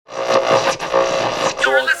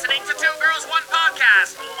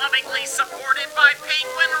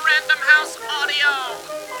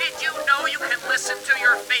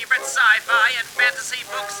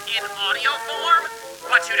in audio form?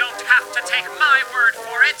 But you don't have to take my word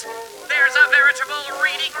for it. There's a veritable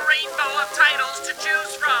reading rainbow of titles to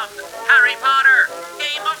choose from. Harry Potter,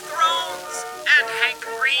 Game of Thrones, and Hank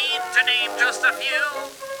Green, to name just a few.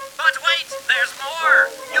 But wait, there's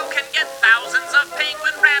more. You can get thousands of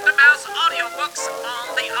Penguin Random House audiobooks on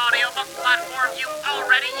the audiobook platform you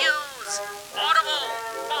already use. Audible,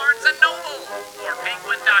 Barnes & Noble, or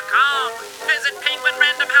Penguin.com. Visit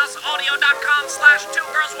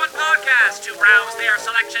PenguinRandomHouseAudio.com/2girls1podcast to browse their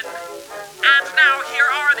selection. And now here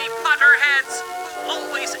are the Potterheads who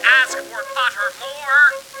always ask for Potter more.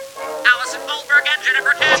 Allison Goldberg and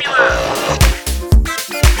Jennifer Tamula.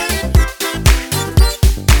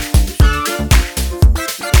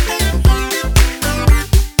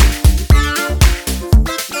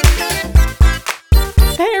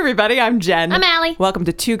 Hey everybody, I'm Jen. I'm Allie. Welcome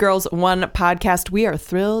to Two Girls, One Podcast. We are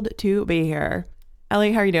thrilled to be here.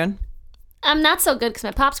 Allie, how are you doing? I'm not so good because my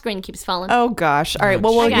pop screen keeps falling. Oh gosh. All right,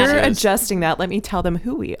 well, while you're Jesus. adjusting that, let me tell them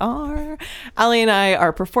who we are. Allie and I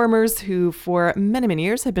are performers who for many, many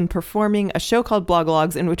years have been performing a show called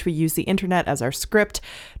Blogalogs in which we use the internet as our script,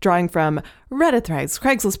 drawing from Reddit threads,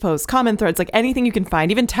 Craigslist posts, comment threads, like anything you can find,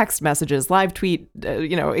 even text messages, live tweet,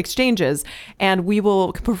 exchanges, and we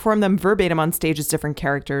will perform them verbatim on stage as different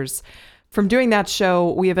characters. From doing that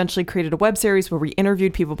show, we eventually created a web series where we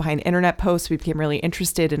interviewed people behind internet posts. We became really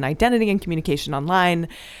interested in identity and communication online.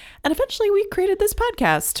 And eventually we created this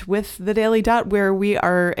podcast with The Daily Dot, where we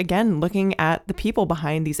are, again, looking at the people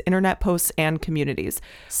behind these internet posts and communities.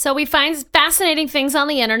 So we find fascinating things on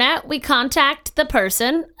the internet, we contact the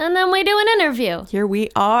person, and then we do an interview. Here we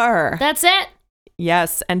are. That's it.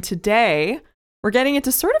 Yes. And today we're getting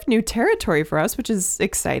into sort of new territory for us, which is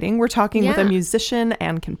exciting. We're talking with a musician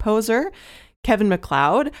and composer, Kevin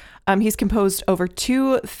MacLeod. He's composed over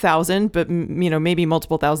 2,000, but maybe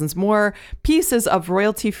multiple thousands more pieces of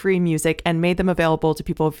royalty-free music and made them available to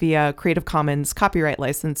people via Creative Commons copyright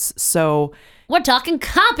license. So we're talking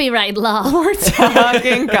copyright law. we're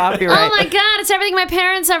talking copyright. Oh my God, it's everything my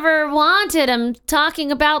parents ever wanted. I'm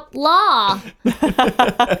talking about law.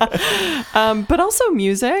 But also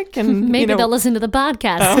music and Maybe they'll listen to the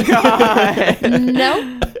podcast. Oh God.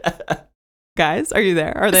 Nope. Guys, are you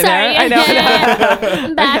there? Are they Sorry. there? I know.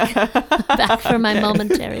 I'm back for my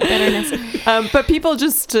momentary bitterness. But people,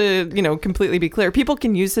 just to completely be clear, people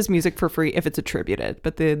can use his music for free if it's attributed.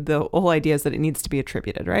 But the whole idea is that it needs to be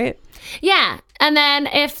attributed, right? Yeah. And then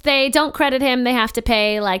if they don't credit him, they have to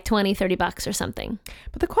pay like $20-$30 or something.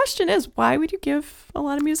 But the question is, why would you give a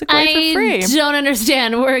lot of music away for free? I don't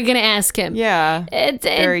understand. We're going to ask him. Yeah.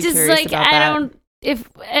 Very just curious like, about that.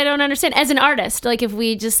 I don't understand. As an artist, like if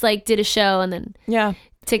we just like did a show and then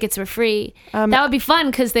tickets were free, that would be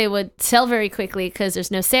fun because they would sell very quickly because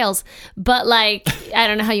there's no sales. But like, I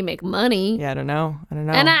don't know how you make money. Yeah, I don't know.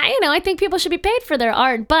 And I think people should be paid for their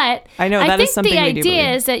art. But I know that is something the we do idea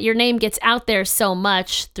believe. is that your name gets out there so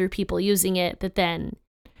much through people using it that then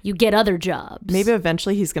you get other jobs. Maybe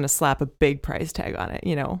eventually he's going to slap a big price tag on it,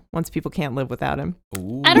 once people can't live without him.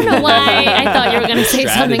 Ooh. I don't know why I thought you were going to say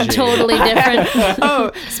something totally different. Oh,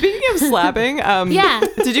 speaking of slapping,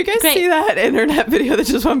 did you guys see that internet video that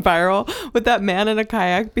just went viral with that man in a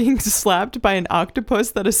kayak being slapped by an octopus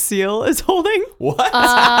that a seal is holding? What?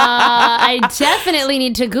 I definitely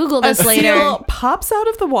need to Google this later. A seal pops out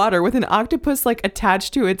of the water with an octopus like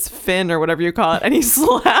attached to its fin or whatever you call it, and he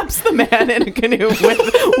slaps the man in a canoe with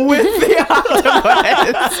the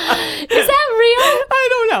octopus. Is that real? I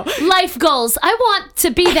don't know. Life goals. I want to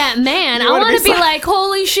be that man. I want to be like,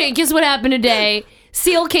 holy shit, guess what happened today?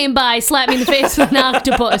 Seal came by, slapped me in the face with an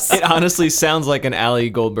octopus. It honestly sounds like an Ali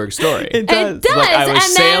Goldberg story. It does. It does. Like I was And then-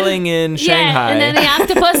 sailing in Shanghai. Yeah, and then the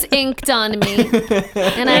octopus inked on me.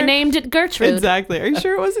 And I named it Gertrude. Exactly. Are you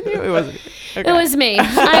sure it wasn't you? It wasn't you. Okay. It was me.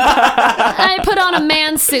 I put on a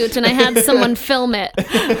man suit and I had someone film it.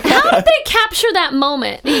 How did they capture that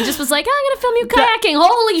moment? He just was like, I'm going to film you kayaking.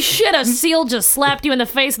 Holy shit, a seal just slapped you in the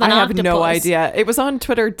face with an octopus. I have no idea. It was on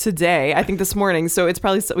Twitter today, I think this morning, so it's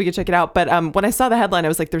probably we could check it out. But when I saw the headline, I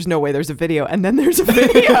was like, there's no way there's a video. And then there's a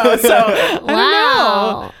video. So I don't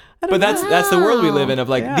know. But that's the world we live in of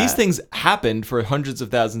like Yeah. these things happened for hundreds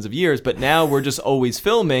of thousands of years, but now we're just always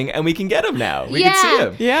filming and we can get them now. We can see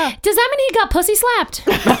them. Yeah. Does that mean he got pussy slapped?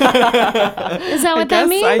 Is that what that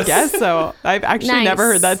means? I guess so. I've actually Nice. never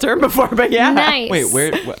heard that term before, but yeah. Nice.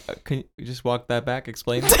 Wait, can you just walk that back?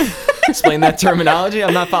 Explain that terminology?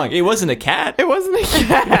 I'm not following. It wasn't a cat. It wasn't a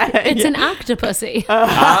cat. It's an octopussy. Okay.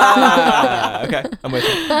 I'm with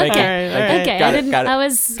you. Thank you. All right. Okay, Got I it, didn't. got it. I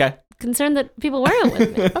was. Okay. concerned that people weren't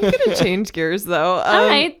with me. I'm gonna change gears though. All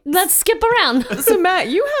right, let's skip around. So Matt,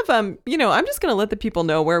 you have I'm just gonna let the people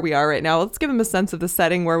know where we are right now. Let's give them a sense of the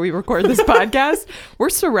setting where we record this podcast. We're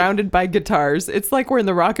surrounded by guitars. It's like we're in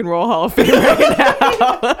the Rock and Roll Hall of Fame right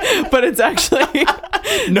now, but it's actually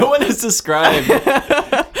no one has described.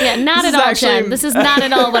 Yeah, not at all, Jen. This is not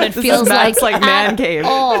at all what it feels like. It's like man cave.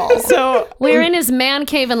 All. So we're in his man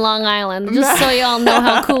cave in Long Island, just so y'all know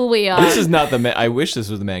how cool we are. This is not the man. I wish this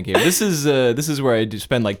was the man cave. This is where I do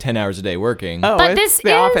spend like 10 hours a day working. Oh, but it's this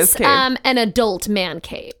the office is cave. an adult man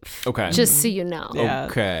cave. Okay. Just so you know. Yeah.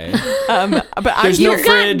 Okay. But There's no You've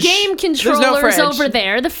got fridge. game There's no controllers fridge. over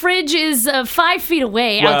there. The fridge is 5 feet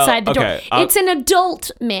away Well, outside the okay, door. It's an adult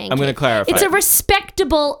man cave. I'm gonna clarify. It's a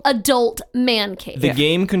respectable adult man cave. The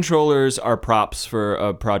game controllers are props for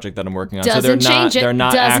a project that I'm working on. Doesn't so they're change it. They're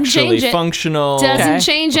not Doesn't actually change it. functional. Doesn't Okay.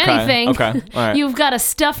 change Okay. anything. Okay. All right. You've got a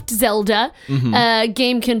stuffed Zelda,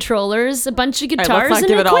 game controllers, a bunch of All right, guitars, let's not and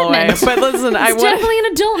give it all away. equipment. But listen, It's definitely an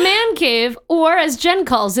adult man cave, or as Jen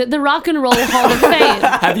calls it, the Rock and Roll Hall of Fame.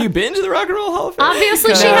 Have you been to the Rock and Roll Hall of Fame?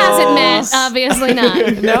 Obviously, she hasn't, Matt. Obviously not.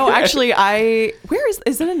 No, actually, where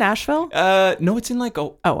is it in Nashville? No, it's in like I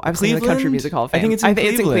was thinking the Country Cleveland? Music Hall of Fame. I think it's in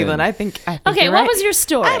It's in Cleveland. I think Okay, you're what right. was your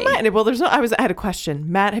story? Well, I had a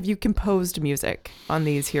question. Matt, have you composed music on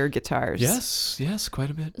these here guitars? Yes, quite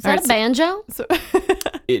a bit. Is that a banjo? So,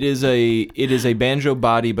 It is a banjo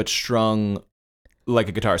body but strung like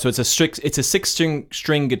a guitar. So it's a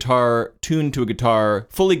 6-string guitar tuned to a guitar,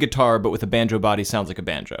 fully guitar, but with a banjo body, sounds like a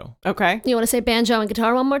banjo. okay. You want to say banjo and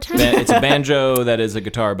guitar one more time? It's a banjo that is a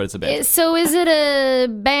guitar, but it's a banjo. So is it a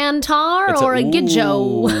bantar It's or a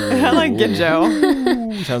gidjo? I like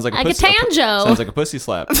Gidjo. Ooh, sounds like a Like a pussy. tanjo. Sounds like a pussy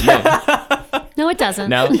slap. Yeah. No, it doesn't.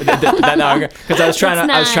 No, because I was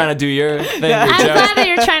trying to do your thing. Your I'm joke. glad that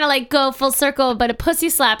you're trying to like go full circle, but a pussy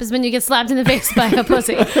slap is when you get slapped in the face by a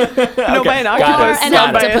pussy. No, by an got octopus. it. Or an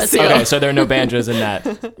not by a octopus, seal. yeah. Okay, so there are no banjos in that.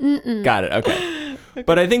 Got it. Okay.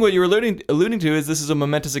 But I think what you were alluding to is this is a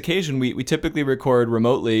momentous occasion. We typically record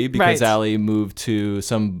remotely because Right. Allie moved to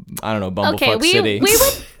some, I don't know, bumblefuck Okay, we city. would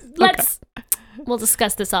let's we'll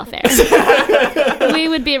discuss this off air. We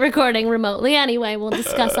would be recording remotely anyway. We'll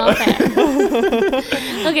discuss off air.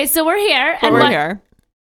 Okay, so we're here, But and we're what? here.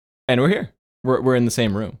 And we're here. We're in the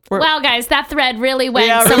same room. Wow, guys, that thread really went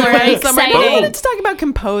Yeah, somewhere really exciting. But we wanted to talk about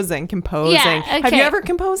composing. Yeah, Have okay. you ever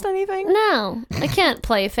composed anything? No, I can't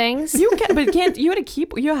play things. You can't. You had a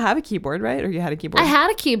keyboard. You have a keyboard, right? Or you had a keyboard? I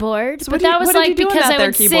had a keyboard, So but what that was did you like do on because that I there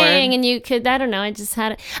would keyboard? sing and you could, I don't know, I just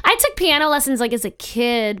had it. I took piano lessons like as a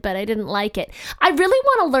kid, but I didn't like it. I really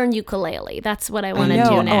want to learn ukulele. That's what I want to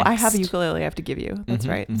do next. Oh, I have a ukulele I have to give you. That's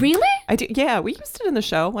right. Really? I do. Yeah, we used it in the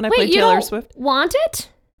show when I Wait, played you Taylor don't Swift. want it?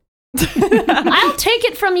 I'll take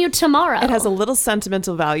it from you tomorrow. It has a little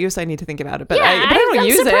sentimental value, so I need to think about it. But yeah, I don't I'm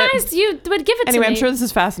use surprised it. you would give it Anyway, to me. I'm sure this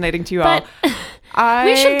is fascinating to you but all.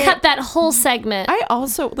 we should cut that whole segment. I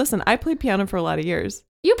also listen. I played piano for a lot of years.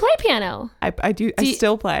 You play piano. I do. I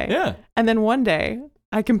still play. Yeah. And then one day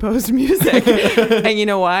I composed music, and you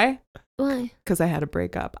know why? Why? Because I had a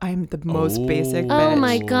breakup. I'm the most basic. Oh bitch.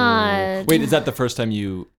 my God. Wait, is that the first time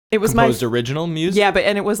you It was composed my original music? yeah, but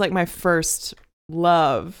it was like my first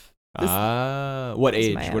love. What this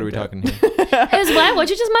is age? my What are we anecdote. talking here? It was what? What'd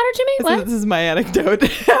you just mutter to me? What? This is my anecdote.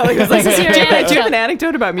 Alex was like, This is do your you have anecdote. an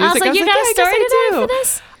anecdote about I music? was like, you got a yeah, story I guess today I do. for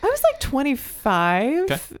this? I was like 25.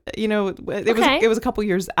 Okay. You know, it Okay. was a couple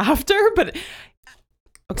years after, but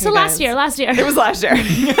okay, So guys. last year. It was last year. Okay,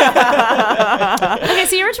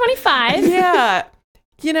 so you were 25. Yeah.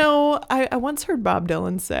 You know, I once heard Bob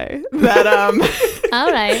Dylan say that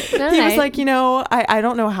All right. he was like, you know, I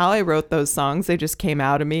don't know how I wrote those songs. They just came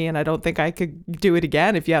out of me, and I don't think I could do it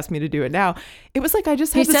again if you asked me to do it now. It was like I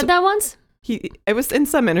just had He this, said that once? it was in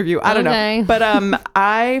some interview. I don't Okay. know. But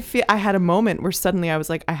I had a moment where suddenly I was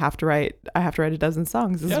like, I have to write a dozen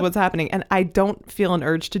songs. This is what's happening. And I don't feel an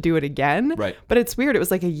urge to do it again. Right. But it's weird. It was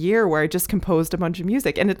like a year where I just composed a bunch of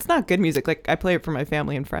music. And it's not good music. Like I play it for my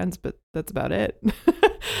family and friends, but that's about it.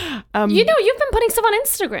 You know, you've been putting stuff on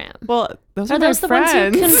Instagram. Well, those Are are those my the ones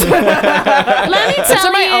friends. you can... Let me tell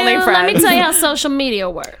are my you. only Let me friends. tell you how social media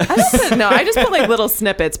works. I don't put, no, I just put like little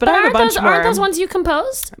snippets, but I have a bunch more. Aren't those ones you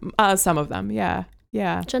composed? Some of them, yeah.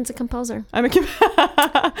 Yeah. Jen's a composer. I'm a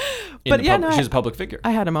but yeah, no, she's a public figure.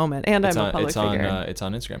 I had a moment, and I'm a public it's figure. It's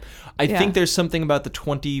on Instagram. I think there's something about the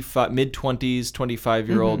mid 20s,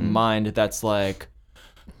 25-year-old mind that's like,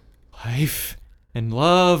 life and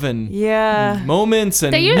love and yeah moments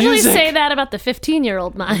and They usually music. say that about the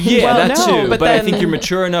 15-year-old mind. Yeah, Well, that no, too. but But I then- think you're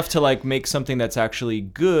mature enough to like make something that's actually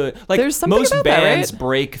good. Like There's something most about that, bands right?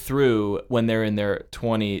 break through when they're in their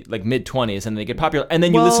mid-20s, and they get popular. And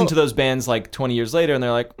then you Well- listen to those bands like 20 years later, and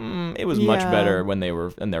they're like, it was much Yeah. better when they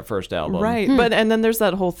were in their first album. Right, but and then there's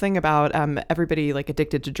that whole thing about everybody like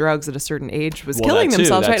addicted to drugs at a certain age was Well, killing that too,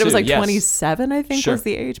 themselves. that Right, it was too, like yes. 27, I think, Sure. was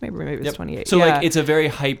the age. Maybe it was Yep. 28. So yeah. like it's a very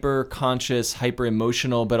hyper conscious, hyper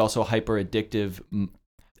emotional, but also hyper addictive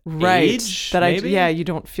right age, that maybe? you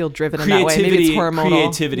don't feel driven in that way. Maybe it's hormonal.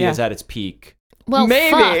 Creativity yeah. is at its peak. Well,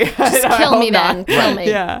 Maybe. fuck. Just I kill me hope then. not. Kill me.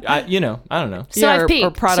 Yeah. I don't know. So Yeah, I've or peaked. So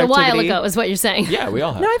a while productivity. ago is what you're saying. Yeah, we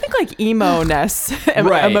all have. No, I think like emo-ness,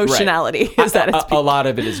 Right, emotionality is at its a lot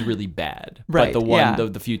of it is really bad. Right, But yeah.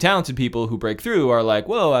 the few talented people who break through are like,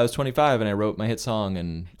 whoa, I was 25 and I wrote my hit song.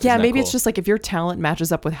 And Yeah, isn't that maybe it's cool? just like if your talent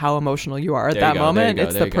matches up with how emotional you are at There you that go, there you moment, go,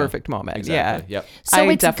 it's there the you go. perfect moment. Exactly. Yeah. Yep. So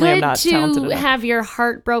I it's definitely am good not talented to enough. have your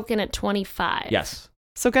heart broken at 25. Yes.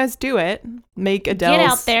 So guys, do it. Make Adele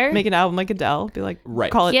out there. Make an album like Adele. Be like,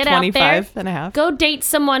 Right. call it Get out 25 there. and a half. Go date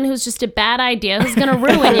someone who's just a bad idea, who's going to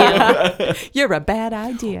ruin you. You're a bad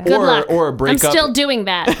idea. Good Or- luck. or break I'm up- still doing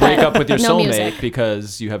that. Break but up with your no soulmate music.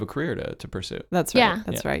 because you have a career to pursue. That's right. Yeah.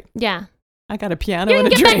 That's Yeah. right. Yeah. I got a piano You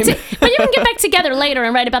and can a get dream. back but you can get back together later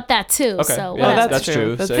and write about that too. Okay. So yeah, whatever. that's that's true.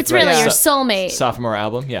 true. That's So If it's right, really your so- soulmate. sophomore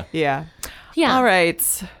album, yeah. Yeah. Yeah. All right.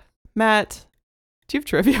 Matt, do you have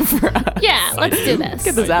trivia for us? Yeah, let's do this. Let's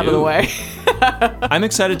get this I out of the do. way. I'm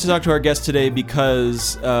excited to talk to our guest today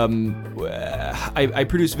because I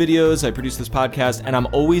produce videos, I produce this podcast, and I'm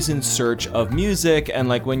always in search of music. And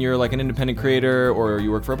like when you're like an independent creator or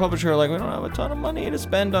you work for a publisher, like we don't have a ton of money to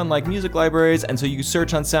spend on like music libraries. And so you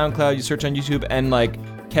search on SoundCloud, you search on YouTube, and like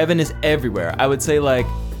Kevin is everywhere. I would say like,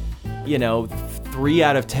 3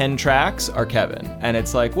 out of 10 tracks are Kevin. And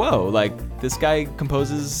it's like, whoa, like this guy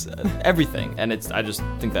composes everything. And I just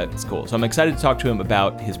think that's cool. So I'm excited to talk to him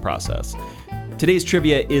about his process. Today's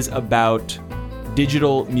trivia is about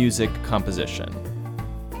digital music composition.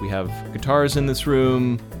 We have guitars in this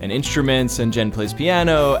room and instruments, and Jen plays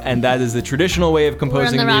piano, and that is the traditional way of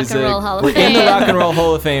composing Rock and music. Roll Hall of We're in the Fame. Rock and Roll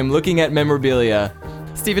Hall of Fame, looking at memorabilia.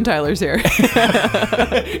 Steven Tyler's here.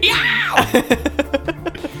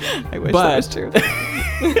 I wish But- that was true.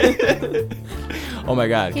 Oh my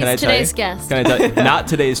God! He's Can I tell you? today's guest. Can I tell you? Not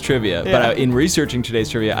today's trivia, Yeah. but in researching today's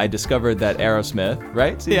trivia, I discovered that Aerosmith,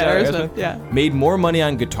 right? Yeah, Aerosmith, yeah. made more money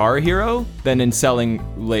on Guitar Hero than in selling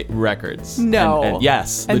records. No. And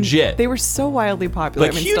yes, And legit. They were so wildly popular.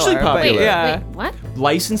 Like, I mean, hugely still are, but popular. yeah. Wait, what?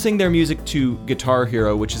 Licensing their music to Guitar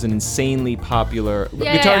Hero, which is an insanely popular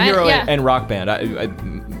Yeah, Guitar yeah, Hero yeah. and Rock Band. I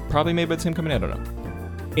probably made by the same company. I don't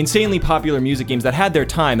know. Insanely popular music games that had their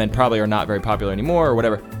time and probably are not very popular anymore or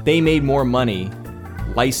whatever. They made more money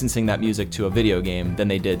licensing that music to a video game than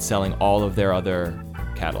they did selling all of their other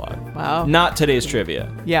catalog. Wow. Not today's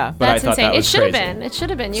trivia. Yeah. But That's I thought insane. that was It should have crazy. been. It should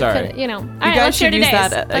have been. You Sorry. could, All You right, guys let's hear should use today's.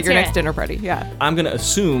 that at Let's your hear next it. dinner party. Yeah. I'm going to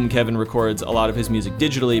assume Kevin records a lot of his music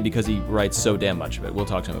digitally because he writes so damn much of it. We'll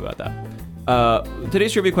talk to him about that.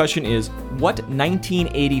 Today's trivia question is, what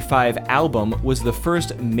 1985 album was the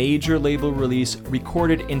first major label release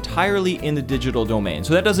recorded entirely in the digital domain?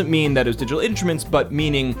 So that doesn't mean that it was digital instruments, but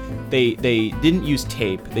meaning they didn't use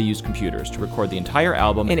tape, they used computers to record the entire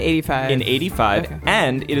album. In 85. In 85, Okay.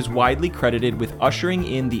 and it is widely credited with ushering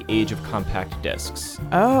in the age of compact discs.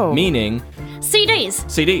 Oh. Meaning CDs.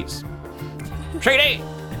 CDs. CD!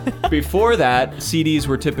 Before that, CDs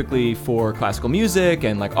were typically for classical music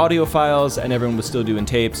and like audio files, and everyone was still doing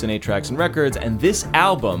tapes and 8-tracks and records, and this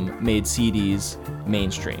album made CDs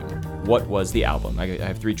mainstream. What was the album? I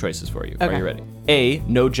have 3 choices for you. Are Okay. you ready? A,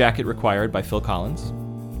 No Jacket Required by Phil Collins.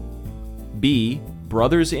 B,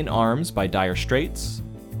 Brothers in Arms by Dire Straits.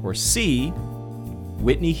 Or C,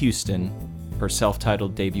 Whitney Houston, her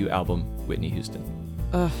self-titled debut album, Whitney Houston.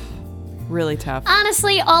 Really tough.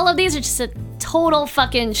 Honestly, all of these are just a total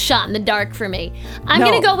fucking shot in the dark for me. I'm No.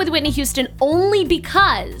 gonna go with Whitney Houston only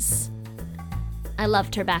because I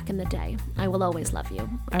loved her back in the day. I will always love you.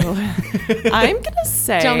 I will. I'm gonna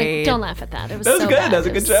say. Don't laugh at that. It was That was so good. bad. That was a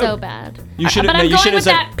It good joke. So bad. You should've- But no, I'm you going should've with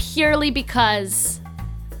said- that purely because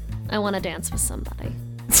I want to dance with somebody.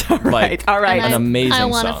 All right. Like, All right. An amazing I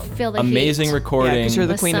wanna song. feel the amazing heat. recording. Yeah, 'cause you're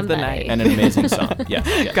the with queen of the somebody. night. and an amazing song.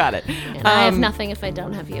 Yeah. Got it. And I have nothing if I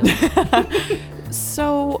don't have you.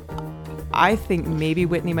 So, I think maybe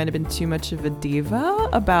Whitney might have been too much of a diva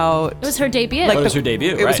about. It was her debut. like Oh, it was her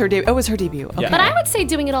debut, It was right. her debut. Oh, it was her debut. Okay. Yeah. But I would say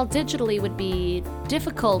doing it all digitally would be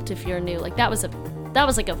difficult if you're new. Like that was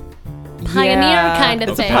like a pioneer kind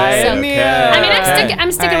of thing. Pioneer. So, I mean, Okay.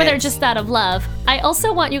 I'm sticking with her just out of love. I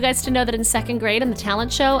also want you guys to know that in second grade in the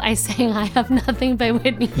talent show, I sang "I Have Nothing" by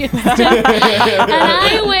Whitney Houston, and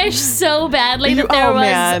I wish so badly that there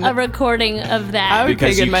was a recording of that. I would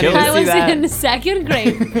pay good money to I see was that. in second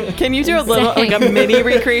grade. Can you do a little, like a mini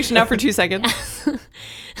recreation now for 2 seconds?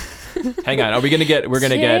 Hang on. We're gonna get.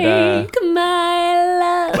 Take my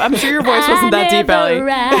love. I'm sure your voice wasn't that deep, Ellie. I never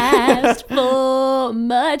asked for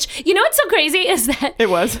much. You know what's so crazy is that It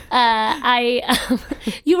was.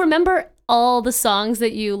 you remember all the songs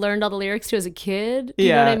that you learned all the lyrics to as a kid? You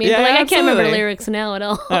know Yeah. what I mean? Yeah, But, like, I can't remember the absolutely. lyrics now at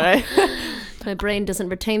all. All right. My brain doesn't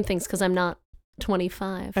retain things because I'm not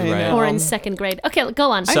 25 I know. or in second grade. Okay, go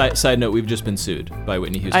on. Side note: we've just been sued by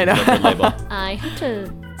Whitney I Houston's know. record label. I have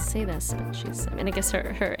to say this, but she's, I mean, I guess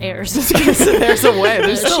her heirs. There's a way.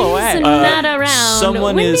 There's still a way. She's not around.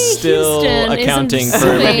 Someone Whitney is still Houston isn't accounting for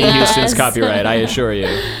suing Whitney Houston's us. copyright. I assure you.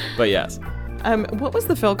 But yes, What was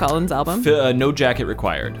the Phil Collins album? No Jacket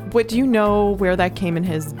Required. What do you know where that came in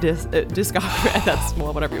his discography? That's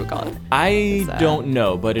whatever you would call it. I don't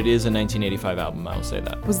know, but it is a 1985 album. I will say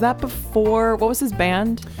that. Was that before? What was his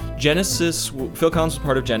band? Genesis. Phil Collins was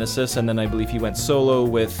part of Genesis, and then I believe he went solo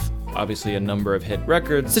with obviously a number of hit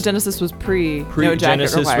records. So Genesis was pre No Jacket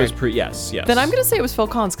Genesis Required. was pre. Yes. Then I'm gonna say it was Phil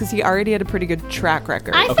Collins because he already had a pretty good track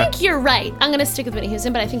record. I think you're right. I'm going to stick with Whitney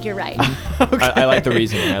Houston, but I think you're right. I like the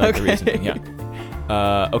reasoning. I like the Okay. reasoning.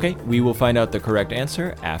 Yeah. Okay, we will find out the correct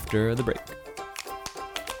answer after the break.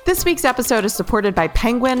 This week's episode is supported by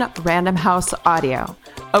Penguin Random House Audio.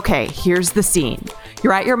 Okay, here's the scene.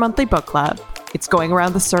 You're at your monthly book club. It's going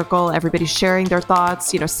around the circle. Everybody's sharing their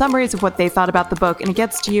thoughts, summaries of what they thought about the book, and it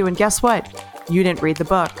gets to you, and guess what? You didn't read the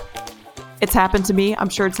book. It's happened to me. I'm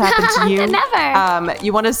sure it's happened to you. Never.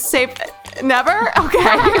 You want to save... Never?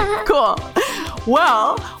 Okay, cool.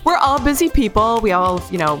 Well, we're all busy people. We all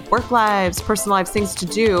have, work lives, personal lives, things to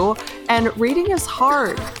do. And reading is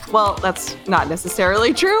hard. Well, that's not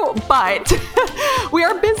necessarily true, but we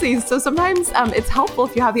are busy. So sometimes it's helpful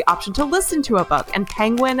if you have the option to listen to a book. And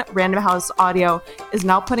Penguin Random House Audio is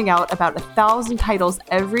now putting out about 1,000 titles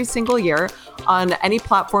every single year on any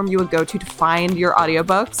platform you would go to find your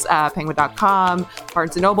audiobooks, penguin.com,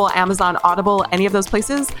 Barnes & Noble, Amazon, Audible, any of those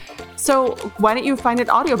places. So why don't you find an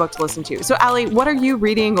audiobook to listen to? So Allie, what are you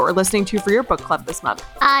reading or listening to for your book club this month?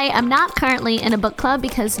 I am not currently in a book club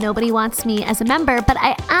because nobody wants me as a member, but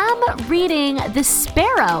I am reading The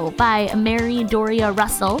Sparrow by Mary Doria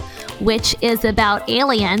Russell, which is about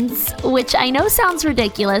aliens, which I know sounds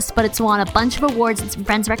ridiculous, but it's won a bunch of awards and some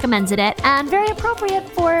friends recommended it, and very appropriate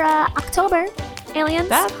for October. Aliens,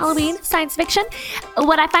 Halloween, science fiction.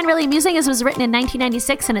 What I find really amusing is it was written in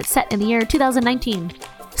 1996 and it's set in the year 2019.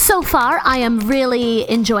 So far, I am really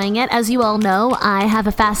enjoying it. As you all know, I have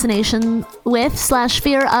a fascination with /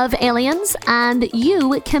 fear of aliens, and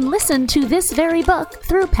you can listen to this very book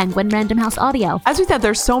through Penguin Random House Audio. As we said,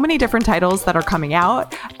 there's so many different titles that are coming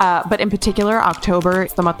out, but in particular, October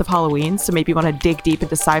is the month of Halloween, so maybe you want to dig deep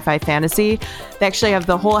into sci-fi fantasy. They actually have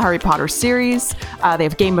the whole Harry Potter series. They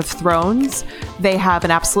have Game of Thrones. They have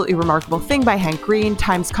An Absolutely Remarkable Thing by Hank Green,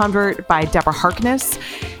 Times Convert by Deborah Harkness.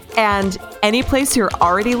 And any place you're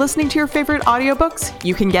already listening to your favorite audiobooks,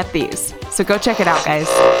 you can get these. So go check it out, guys.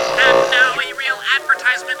 And now a real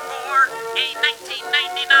advertisement for a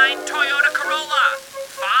 1999 Toyota Corolla.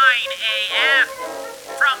 Fine AF.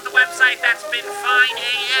 From the website that's been fine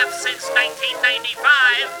AF since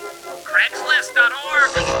 1995,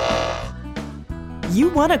 Craigslist.org. You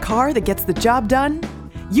want a car that gets the job done?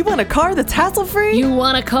 You want a car that's hassle-free? You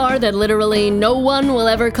want a car that literally no one will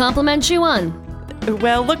ever compliment you on?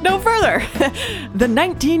 Well, look no further. The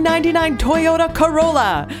 1999 Toyota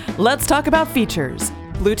Corolla. Let's talk about features.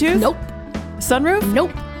 Bluetooth? Nope. Sunroof?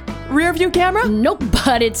 Nope. Rear view camera? Nope,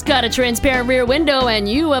 but it's got a transparent rear window and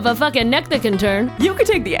you have a fucking neck that can turn. You could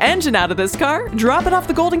take the engine out of this car, drop it off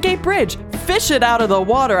the Golden Gate Bridge, fish it out of the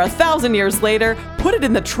water 1,000 years later, put it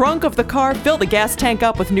in the trunk of the car, fill the gas tank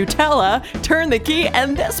up with Nutella, turn the key,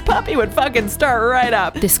 and this puppy would fucking start right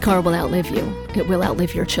up. This car will outlive you. It will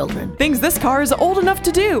outlive your children. Things this car is old enough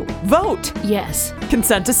to do. Vote. Yes.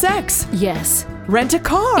 Consent to sex. Yes. Rent a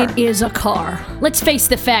car. It is a car. Let's face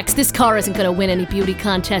the facts. This car isn't going to win any beauty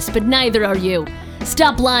contests, but neither are you.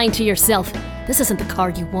 Stop lying to yourself. This isn't the car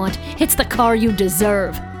you want. It's the car you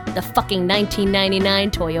deserve. The fucking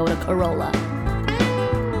 1999 Toyota Corolla.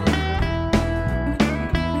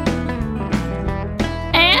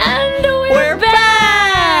 And we're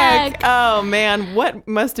back! Oh man, what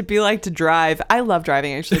must it be like to drive? I love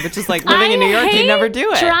driving actually, but just like living in New York, you never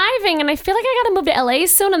do it. Driving, and I feel like I gotta move to LA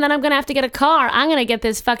soon, and then I'm gonna have to get a car. I'm gonna get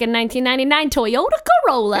this fucking 1999 Toyota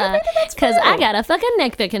Corolla because I got a fucking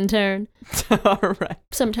neck that can turn. All right.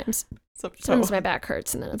 Sometimes my back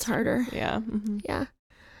hurts, and then it's harder. Yeah. Mm-hmm. Yeah.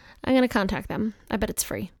 I'm gonna contact them. I bet it's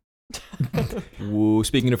free. Ooh,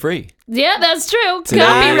 speaking of free. Yeah, that's true.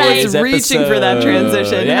 Copyright. I was reaching for that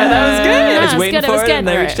transition. Yeah, that was good. I was waiting for it, and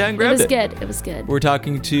I reached out and grabbed it. It was good. We're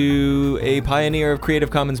talking to a pioneer of Creative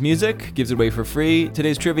Commons music, gives it away for free.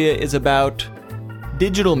 Today's trivia is about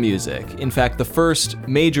digital music. In fact, the first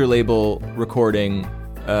major label recording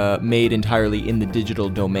made entirely in the digital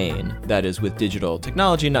domain. That is with digital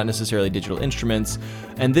technology, not necessarily digital instruments.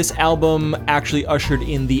 And this album actually ushered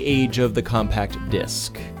in the age of the compact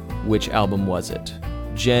disc. Which album was it?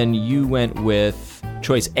 Jen, you went with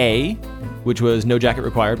choice A, which was No Jacket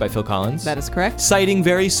Required by Phil Collins. That is correct. Citing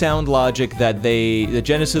very sound logic that the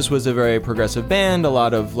Genesis was a very progressive band, a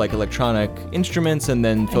lot of like electronic instruments, and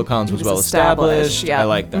then Phil Collins was well established. Yeah. I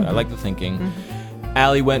like that. I like the thinking.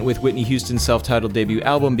 Allie went with Whitney Houston's self-titled debut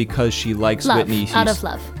album because she likes Whitney Houston. Out of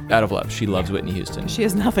love. Out of love. She loves Whitney Houston. She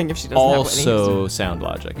has nothing if she doesn't have Whitney Houston. Also sound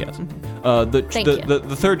logic, yes.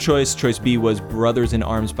 The third choice B, was Brothers in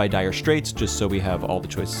Arms by Dire Straits, just so we have all the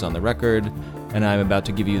choices on the record. And I'm about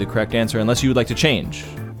to give you the correct answer, unless you would like to change.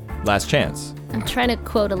 Last chance. I'm trying to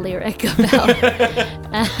quote a lyric about...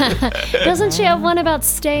 doesn't she have one about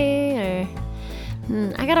stay?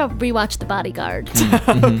 Or I gotta rewatch The Bodyguard.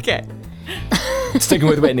 Okay. Sticking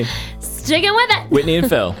with Whitney. Sticking with it. Whitney and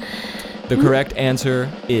Phil. The correct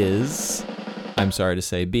answer is, I'm sorry to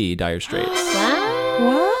say, B, Dire Straits.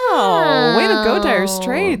 Wow. Way to go, Dire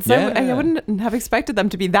Straits. Yeah. I wouldn't have expected them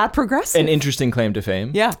to be that progressive. An interesting claim to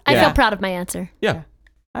fame. Yeah. I feel proud of my answer. Yeah.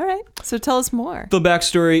 All right. So tell us more. The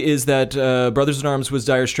backstory is that Brothers in Arms was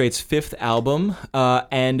Dire Straits' fifth album,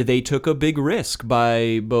 and they took a big risk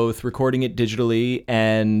by both recording it digitally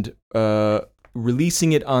and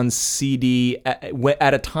releasing it on CD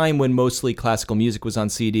at a time when mostly classical music was on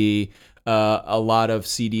CD. A lot of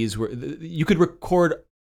CDs you could record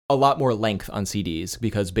a lot more length on CDs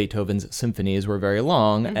because Beethoven's symphonies were very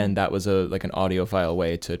long, and that was an audiophile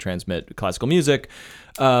way to transmit classical music.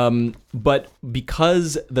 But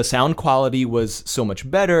because the sound quality was so much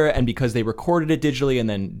better, and because they recorded it digitally and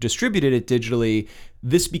then distributed it digitally,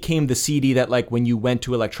 this became the CD that, like, when you went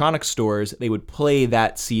to electronic stores, they would play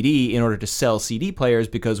that CD in order to sell CD players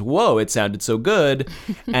because, whoa, it sounded so good.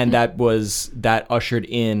 And that ushered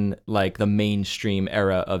in, like, the mainstream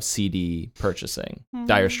era of CD purchasing.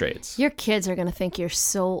 Dire Straits. Your kids are gonna think you're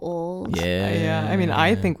so old. Yeah. I mean,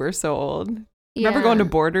 I think we're so old. Remember going to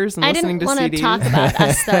Borders and listening to CDs? I didn't want to talk about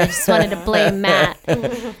us, though. I just wanted to blame Matt.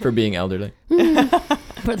 For being elderly.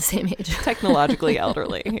 We're the same age. Technologically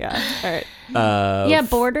elderly, yeah. All right. Yeah,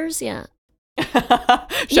 Borders, yeah.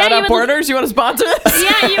 Shout out Borders, you want to sponsor this?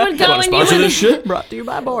 Yeah, you would go and sponsor this shit? Brought to you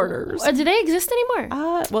by Borders. Do they exist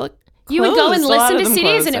anymore? Well, you would go and listen to CDs,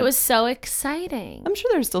 closed. and it was so exciting. I'm sure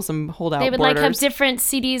there's still some holdout They would Borders. like have different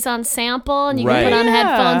CDs on sample, and you could put on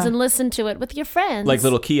headphones and listen to it with your friends. Like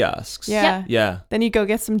little kiosks. Yeah. Yeah. Then you go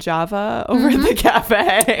get some Java over at the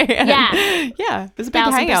cafe. Yeah. It was a big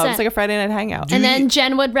 1000%. hangout. It's like a Friday night hangout. And then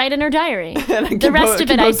Jen would write in her diary. The rest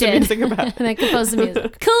of it I did. And I composed the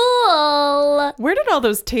music. Cool. Where did all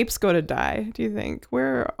those tapes go to die, do you think?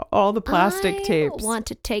 Where are all the plastic tapes? I want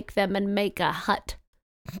to take them and make a hut.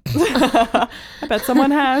 I bet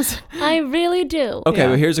someone has. I really do. Okay,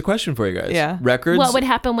 well, here's a question for you guys. Yeah. Records? What would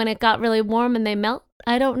happen when it got really warm and they melt?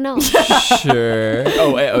 I don't know. Sure.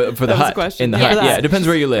 For the hut. Question. In the Yeah. hut. Yeah, it depends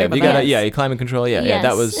where you live. You gotta, you climate control. Yeah, Yes.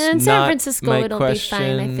 that was in not San Francisco. my It'll question. be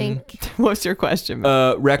fine, I think. What's your question?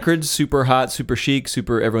 Records, super hot, super chic,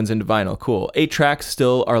 super everyone's into vinyl. Cool. 8 tracks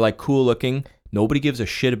still are like cool looking. Nobody gives a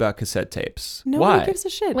shit about cassette tapes. Nobody Why? gives a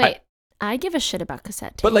shit. Wait, I give a shit about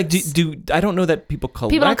cassette tapes. But like, do I don't know that people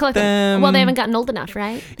collect People don't collect them. Well, they haven't gotten old enough,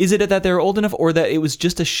 right? Is it that they're old enough, or that it was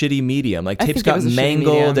just a shitty medium? Like I tapes think it got was a shitty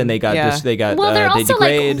mangled, medium. and they got Yeah. this. They got Well, they're they also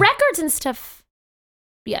degrade. like records and stuff.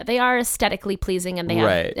 Yeah, they are aesthetically pleasing, and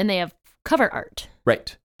they have cover art.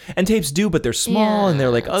 Right. And tapes do, but they're small and they're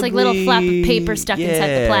like ugly. It's like little flap of paper stuck inside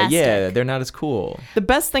the plastic. Yeah, they're not as cool. The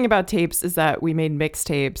best thing about tapes is that we made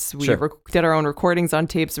mixtapes. We Sure. did our own recordings on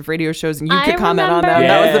tapes of radio shows, and you I could comment on them. remember-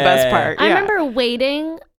 That was the best part. I Yeah. remember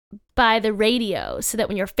waiting by the radio so that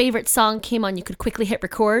when your favorite song came on, you could quickly hit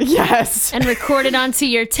record. Yes. And record it onto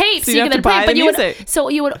your tape, So you could have to then play buy it. But the you music.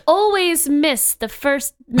 you would always miss the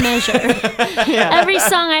first measure. Every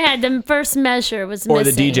song I had, the first measure was Or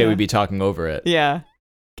missing. the DJ would be talking over it. Yeah.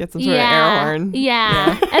 Get some sort of air horn.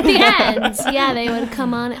 Yeah. At the end. Yeah, they would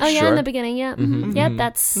come on. Oh, yeah, in the beginning. Yeah. Mm-hmm. Yep,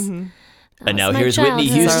 that's... Mm-hmm. And now here's Whitney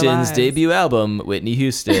Houston's debut album, Whitney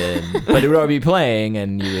Houston. But it would already be playing,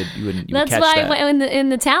 and you wouldn't That's catch why that. in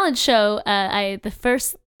the talent show, the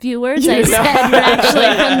first few words I said were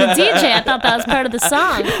actually from the DJ. I thought that was part of the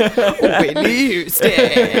song. Whitney Houston.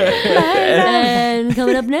 And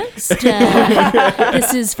coming up next,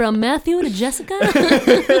 this is from Matthew to Jessica.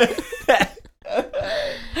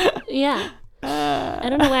 Yeah. I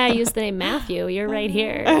don't know why I used the name Matthew. You're right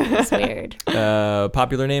here. It's weird.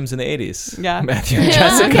 Popular names in the 80s. Yeah. Matthew and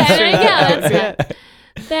Jessica. Okay, there you go. That's it.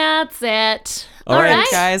 That's it. All right,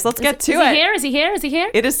 guys, let's get to it. Is he here?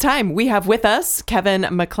 It is time. We have with us Kevin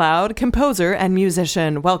MacLeod, composer and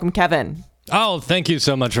musician. Welcome, Kevin. Oh, thank you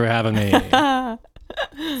so much for having me.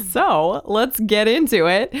 So let's get into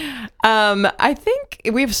it. I think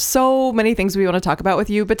we have so many things we want to talk about with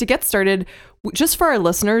you, but to get started, just for our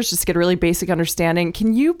listeners, just to get a really basic understanding,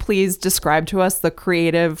 can you please describe to us the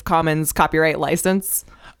Creative Commons copyright license?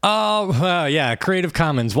 Oh, yeah, Creative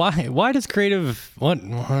Commons. Why does Creative,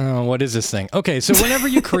 what is this thing? Okay, so whenever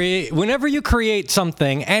you create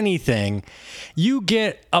something, anything, you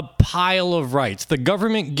get a pile of rights. The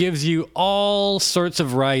government gives you all sorts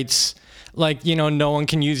of rights. Like, no one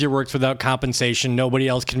can use your works without compensation. Nobody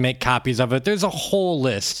else can make copies of it. There's a whole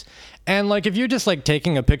list. And like, if you're just like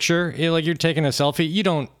taking a picture, like you're taking a selfie, you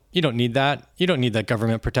don't need that. You don't need that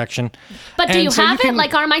government protection. But do you have it?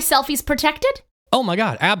 Like, are my selfies protected? Oh my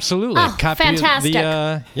God, absolutely. Oh, fantastic.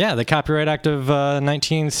 The Copyright Act of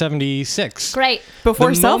 1976. Great. Before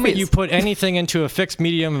the selfies. moment you put anything into a fixed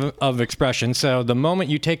medium of expression, so the moment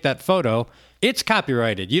you take that photo, it's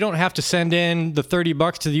copyrighted. You don't have to send in the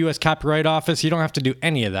 $30 to the U.S. Copyright Office. You don't have to do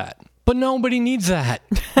any of that. But nobody needs that.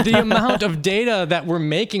 The amount of data that we're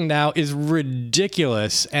making now is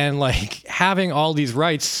ridiculous. And like having all these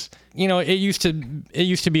rights, it used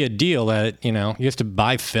to be a deal that, you used to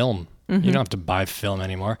buy film. Mm-hmm. You don't have to buy film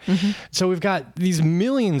anymore. Mm-hmm. So we've got these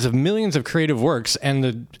millions of creative works, and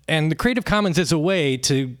the Creative Commons is a way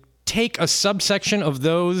to take a subsection of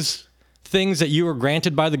those things that you were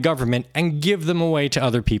granted by the government and give them away to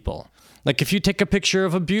other people. Like if you take a picture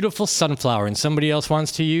of a beautiful sunflower and somebody else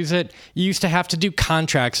wants to use it, you used to have to do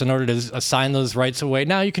contracts in order to assign those rights away.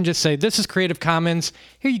 Now you can just say, this is Creative Commons.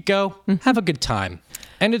 Here you go. Have a good time.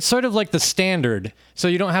 And it's sort of like the standard. So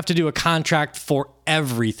you don't have to do a contract for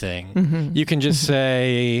everything. Mm-hmm. You can just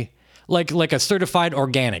say, like a certified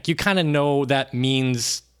organic. You kind of know that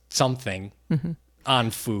means something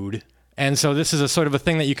on food. And so this is a sort of a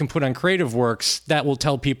thing that you can put on creative works that will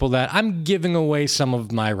tell people that I'm giving away some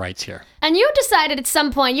of my rights here. And you decided at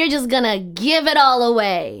some point you're just going to give it all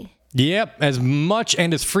away. Yep, as much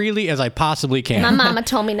and as freely as I possibly can. My mama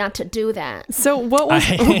told me not to do that. So what was...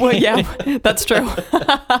 well, yeah, that's true.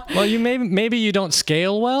 Well, maybe you don't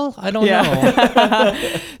scale well. I don't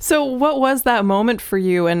know. So what was that moment for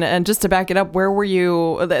you? And just to back it up, where were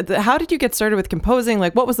you? How did you get started with composing?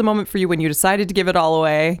 Like, what was the moment for you when you decided to give it all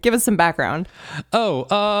away? Give us some background.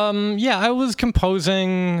 Yeah, I was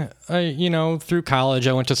composing, through college.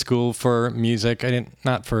 I went to school for music.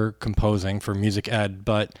 Not for composing, for music ed,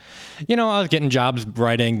 but... I was getting jobs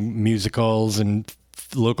writing musicals and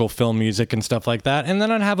local film music and stuff like that. And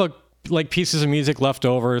then I'd have pieces of music left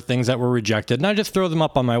over, things that were rejected, and I'd just throw them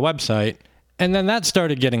up on my website. And then that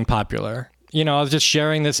started getting popular. I was just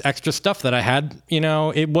sharing this extra stuff that I had.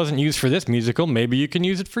 It wasn't used for this musical. Maybe you can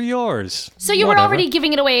use it for yours. So you were already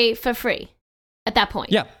giving it away for free at that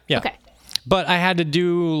point? Yeah. Okay. But I had to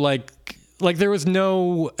do like there was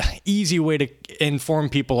no easy way to inform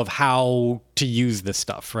people of how to use this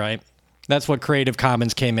stuff, right? That's what Creative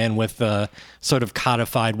Commons came in with, the sort of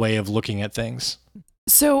codified way of looking at things.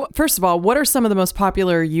 So first of all, what are some of the most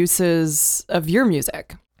popular uses of your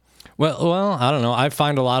music? Well, I don't know. I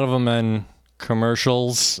find a lot of them in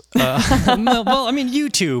commercials.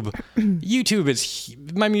 YouTube.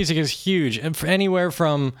 YouTube my music is huge. Anywhere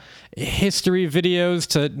from history videos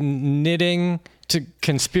to knitting to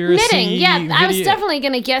conspiracy. Knitting, yeah. I was definitely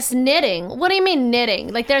going to guess knitting. What do you mean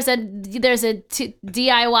knitting? Like there's a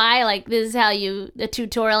DIY, like this is a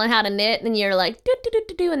tutorial on how to knit, and you're like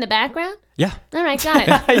do in the background? Yeah. All right,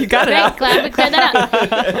 got it. You got it. Great, glad we cleared that up.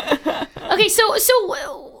 Okay, so what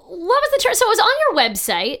was the term? So it was on your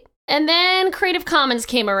website, and then Creative Commons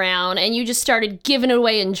came around, and you just started giving it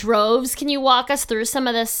away in droves. Can you walk us through some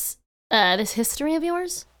of this history of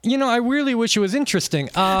yours? I really wish it was interesting.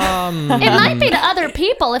 It might be to other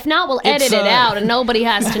people. If not, we'll edit it out, and nobody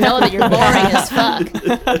has to know that you're boring as fuck.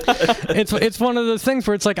 It's one of those things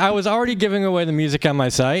where it's like I was already giving away the music on my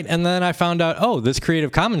site, and then I found out, this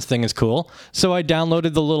Creative Commons thing is cool. So I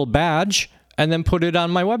downloaded the little badge and then put it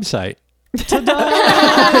on my website.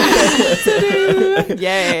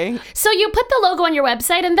 Yay. So you put the logo on your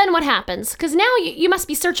website, and then what happens? Because now you must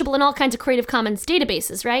be searchable in all kinds of Creative Commons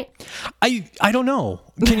databases, right? I don't know.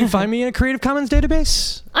 Can you find me in a Creative Commons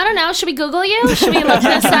database? I don't know. Should we Google you? Should we look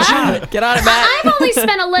this up? Get on it, Matt. I've only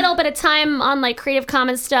spent a little bit of time on like Creative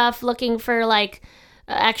Commons stuff, looking for like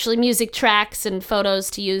actually music tracks and photos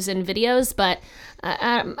to use in videos, but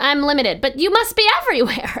I'm limited. But you must be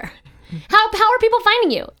everywhere. How are people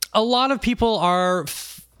finding you? A lot of people are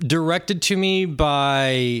directed to me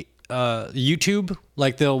by YouTube.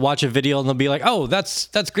 Like they'll watch a video and they'll be like, "Oh, that's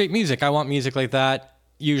great music. I want music like that."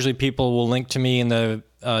 Usually, people will link to me in the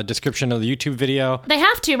description of the YouTube video. They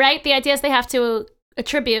have to, right? The idea is they have to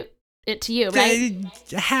attribute it to you, right?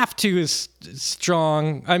 They have to is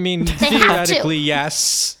strong. I mean, theoretically,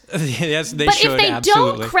 yes. Yes, they should. But if they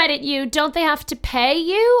absolutely. don't credit you, don't they have to pay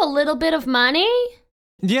you a little bit of money?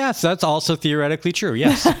 Yes, that's also theoretically true,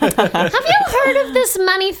 yes. Have you heard of this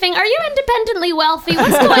money thing? Are you independently wealthy?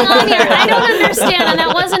 What's going on here? I don't understand, and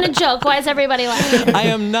that wasn't a joke. Why is everybody laughing? I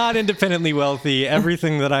am not independently wealthy.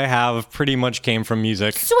 Everything that I have pretty much came from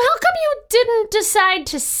music. So how come you didn't decide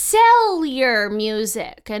to sell your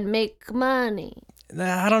music and make money?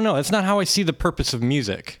 I don't know. It's not how I see the purpose of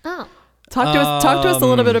music. Oh. Talk to us a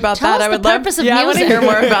little bit about tell that. us I would the love. purpose of I want to music. hear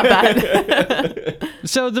more about that.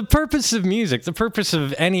 So the purpose of music, the purpose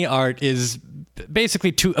of any art is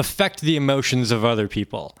basically to affect the emotions of other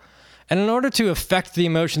people. And in order to affect the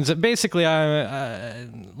emotions, basically, I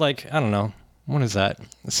don't know. What is that?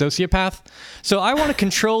 A sociopath? So I want to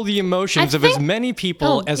control the emotions of as many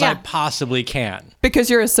people as I possibly can. Because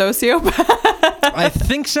you're a sociopath? I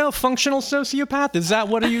think so. Functional sociopath? Is that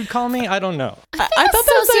what you'd call me? I don't know. I thought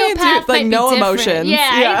that was saying like no emotions.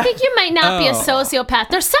 Yeah, I think you might not be a sociopath.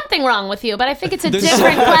 There's something wrong with you, but I think it's a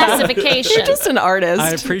different classification. You're just an artist.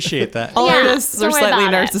 I appreciate that. All artists are slightly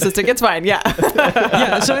narcissistic. It's fine. Yeah.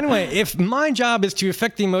 Yeah. So anyway, if my job is to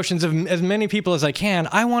affect the emotions of as many people as I can,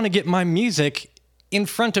 I want to get my music in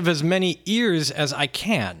front of as many ears as I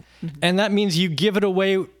can. Mm-hmm. And that means you give it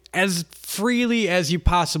away as freely as you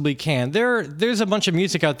possibly can. There's a bunch of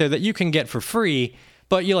music out there that you can get for free,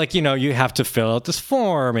 but you have to fill out this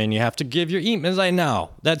form and you have to give your emails. I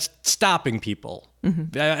know that's stopping people.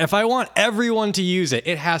 Mm-hmm. If I want everyone to use it,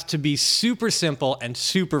 it has to be super simple and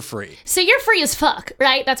super free. So you're free as fuck,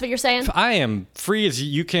 right? That's what you're saying? I am free as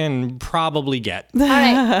you can probably get. All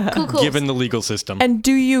right, cool. Given the legal system. And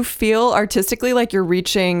do you feel artistically like you're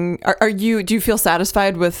reaching, do you feel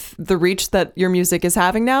satisfied with the reach that your music is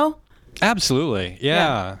having now? Absolutely.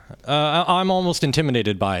 Yeah. I'm almost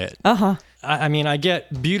intimidated by it. Uh-huh. I mean, I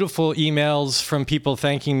get beautiful emails from people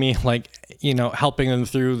thanking me, like, helping them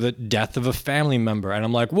through the death of a family member. And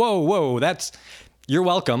I'm like, whoa, you're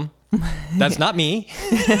welcome. That's not me.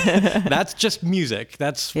 That's just music.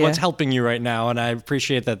 That's what's helping you right now. And I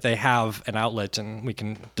appreciate that they have an outlet and we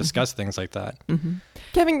can discuss things like that. Mm-hmm.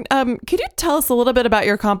 Kevin, could you tell us a little bit about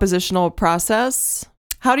your compositional process?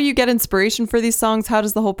 How do you get inspiration for these songs? How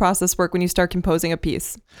does the whole process work when you start composing a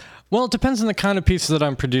piece? Well, it depends on the kind of piece that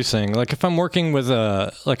I'm producing. Like if I'm working with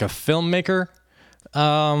a filmmaker,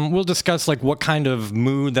 we'll discuss like what kind of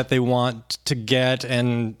mood that they want to get,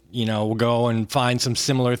 and we'll go and find some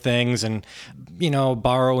similar things and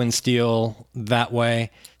borrow and steal that way.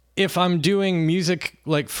 If I'm doing music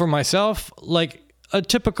like for myself, like a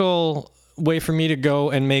typical way for me to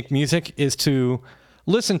go and make music is to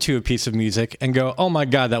listen to a piece of music and go, oh my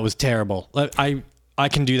God, that was terrible. I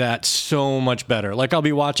can do that so much better. Like I'll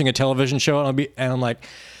be watching a television show and I'm like,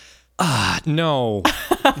 no,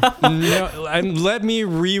 and let me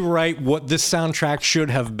rewrite what this soundtrack should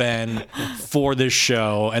have been for this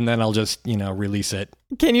show, and then I'll just release it.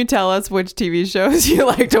 Can you tell us which TV shows you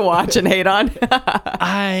like to watch and hate on?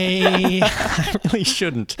 I really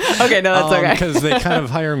shouldn't. Okay, no, that's okay. Because they kind of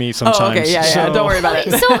hire me sometimes. Oh, okay, yeah, don't worry about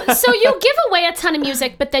it. So you give away a ton of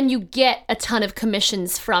music, but then you get a ton of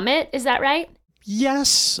commissions from it. Is that right?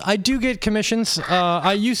 Yes, I do get commissions.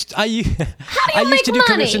 I used to do money?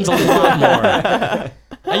 commissions a lot more.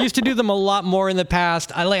 I used to do them a lot more in the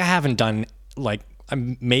past. I haven't done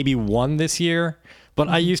maybe one this year, but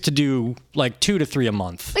I used to do like 2 to 3 a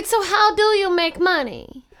month. So how do you make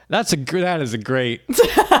money? That is a great. We're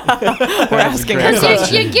asking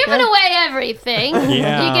because you're giving away everything.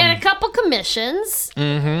 Yeah. You get a couple commissions.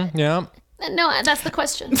 Mm-hmm. Yeah. No, that's the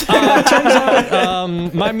question. Turns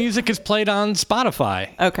out my music is played on Spotify.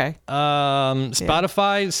 Okay.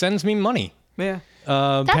 Spotify sends me money. Yeah.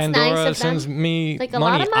 That's Pandora nice of sends them. me Like a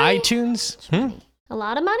money. lot of money? iTunes. A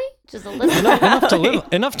lot of money? Just a little?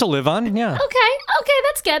 enough to live on, yeah.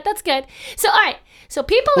 Okay, that's good. So, all right. So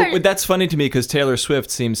people are... That's funny to me because Taylor Swift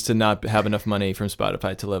seems to not have enough money from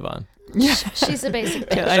Spotify to live on. Yeah. She's a basic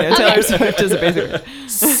bitch. I know, Taylor Swift is a basic bitch.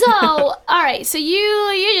 So, all right. So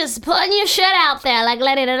you just putting your shit out there, like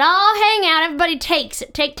letting it all hang out. Everybody takes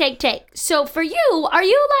it. Take. So for you, are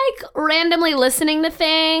you like randomly listening to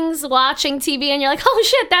things, watching TV, and you're like, oh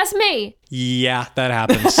shit, that's me? Yeah, that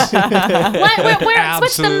happens.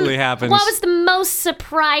 Absolutely happens. What was the most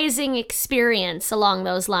surprising experience along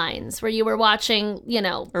those lines where you were watching,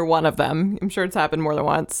 Or one of them. I'm sure it's happened more than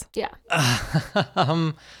once. Yeah.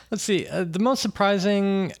 Let's see. The most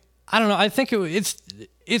surprising, I don't know. I think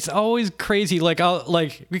it's always crazy.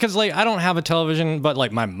 Because I don't have a television, but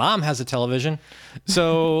like my mom has a television.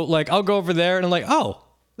 So like I'll go over there and I'm like, oh,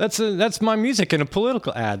 that's my music in a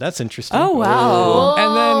political ad. That's interesting. Oh, wow.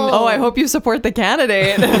 And then I hope you support the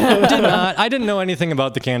candidate. I didn't know anything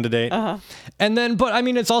about the candidate. Uh-huh. And then, but I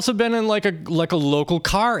mean, it's also been in like a local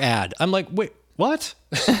car ad. I'm like, wait, what?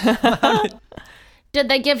 Did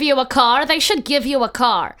they give you a car? They should give you a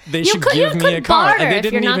car. They should give me a car. Barter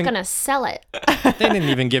if you're not going to sell it. They didn't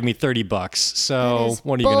even give me $30. So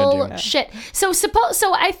what are you going to do? Bullshit.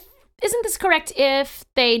 Isn't this correct? If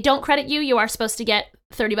they don't credit you, you are supposed to get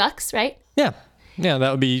 $30, right? Yeah. Yeah,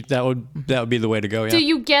 that would be the way to go. Yeah. Do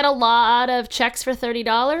you get a lot of checks for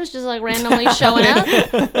 $30 just like randomly showing up?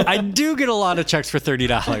 I do get a lot of checks for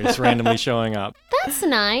 $30 randomly showing up. That's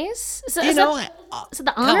nice. So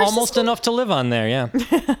the honor almost system? Enough to live on there. Yeah.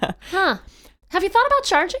 Huh. Have you thought about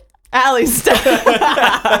charging? Allie, stop.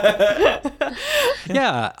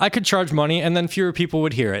 Yeah, I could charge money, and then fewer people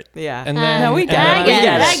would hear it. Yeah. And then no, we get it.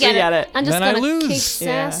 I get it. I'm just going to keep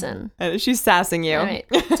sassing. Yeah. She's sassing you. All right.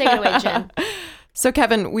 Take it away, Jen. So,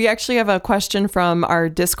 Kevin, we actually have a question from our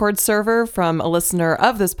Discord server from a listener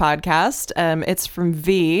of this podcast. It's from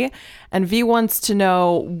V, and V wants to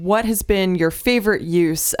know what has been your favorite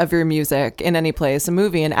use of your music in any place, a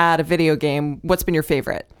movie, an ad, a video game. What's been your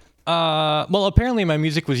favorite? Well, apparently my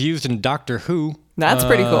music was used in Doctor Who. That's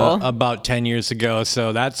pretty cool. About 10 years ago,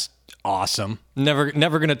 so that's awesome. Never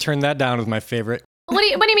gonna turn that down as my favorite. What do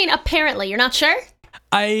you mean? Apparently, you're not sure?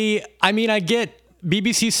 I mean, I get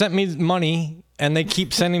BBC sent me money. And they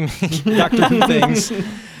keep sending me Doctor Who things.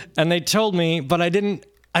 And they told me, but I don't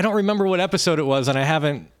remember what episode it was. And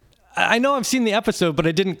I know I've seen the episode, but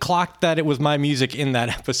I didn't clock that it was my music in that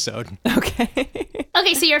episode. Okay.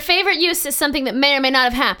 Okay, so your favorite use is something that may or may not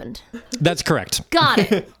have happened. That's correct.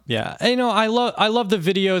 Got it. Yeah. I love the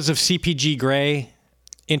videos of CPG Grey,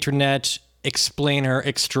 Internet Explainer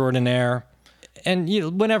Extraordinaire. And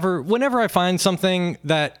whenever I find something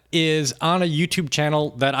that is on a YouTube channel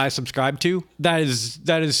that I subscribe to, that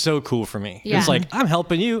is so cool for me. Yeah. It's like, I'm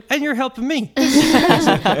helping you and you're helping me.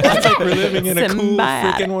 It's like we're living in a cool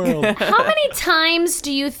freaking world. How many times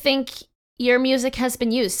do you think your music has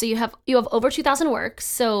been used? So you have over 2,000 works.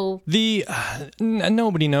 So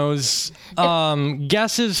nobody knows.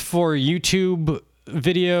 Guesses for YouTube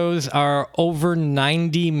videos are over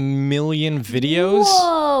 90 million videos.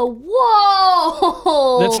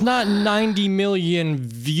 Whoa! That's not 90 million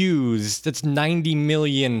views. That's 90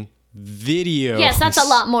 million videos. Yes, that's a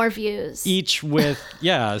lot more views. Each with,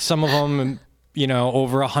 some of them,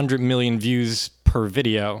 over 100 million views per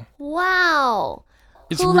video. Wow.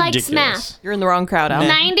 It's Who ridiculous. likes math? You're in the wrong crowd, Al.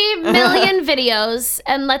 90 million videos,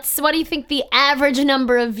 and what do you think the average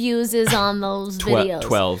number of views is on those videos?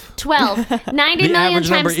 12. 12. 90 the million average times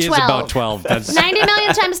number 12. is about 12. That's 90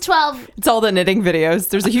 million times 12. It's all the knitting videos.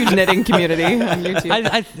 There's a huge knitting community on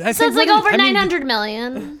YouTube. So it's like over 900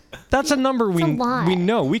 million. That's a number we lot.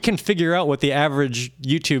 know. We can figure out what the average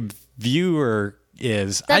YouTube viewer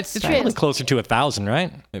is. That's it's true. probably closer to 1,000,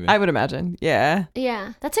 right? Maybe. I would imagine. Yeah.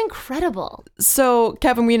 Yeah, that's incredible. So,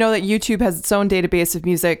 Kevin, we know that YouTube has its own database of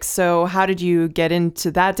music. So how did you get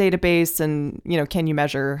into that database? And, can you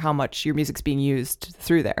measure how much your music's being used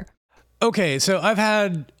through there? Okay, so I've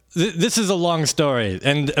had... This is a long story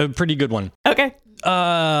and a pretty good one. Okay.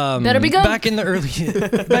 Better be good. Back in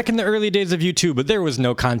the early days of YouTube, but there was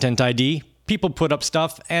no Content ID. People put up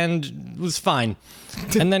stuff and it was fine.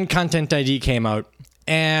 And then Content ID came out,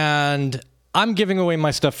 and I'm giving away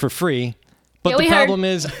my stuff for free. But the problem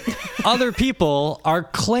is other people are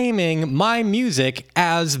claiming my music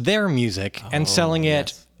as their music and selling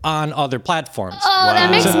it on other platforms. Oh,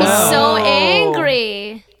 that makes me so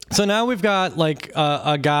angry. So now we've got like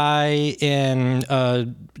a guy in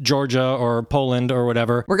Georgia or Poland or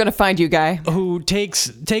whatever. We're going to find you, guy. Who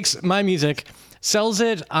takes my music, sells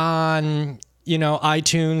it on,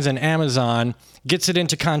 iTunes and Amazon, gets it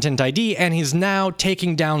into Content ID, and he's now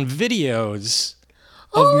taking down videos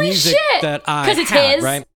of music shit. that I Because it's have, his?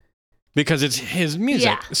 right? Because it's his music.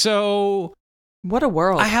 Yeah. So What a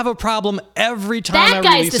world. I have a problem every time That I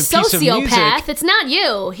guy's release the a piece of music. sociopath. It's not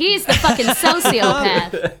you. He's the fucking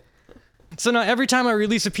sociopath. So now every time I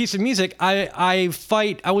release a piece of music, I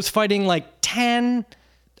was fighting like 10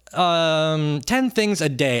 things a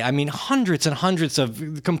day. I mean, hundreds and hundreds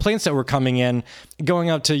of complaints that were coming in, going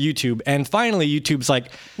out to YouTube. And finally, YouTube's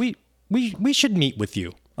like, we should meet with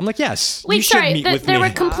you. I'm like, yes, Wait, you should sorry. meet with There me.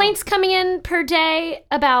 were complaints coming in per day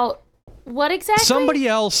about what exactly? Somebody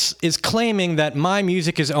else is claiming that my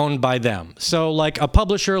music is owned by them. So like a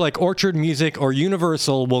publisher like Orchard Music or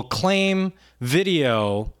Universal will claim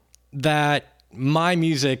video that my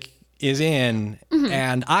music is in,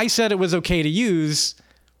 and I said it was okay to use,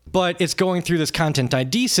 but it's going through this Content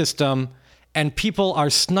ID system, and people are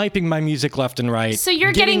sniping my music left and right. So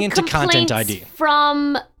you're getting into Content complaints ID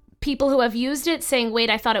from people who have used it saying, wait,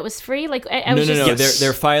 I thought it was free? Like, I was No. Yes.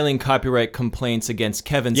 They're filing copyright complaints against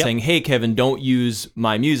Kevin, saying, "Hey, Kevin, don't use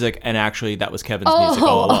my music." And actually, that was Kevin's music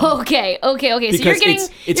all along. Oh, okay. So you're getting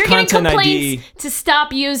it's you're getting Content complaints ID. to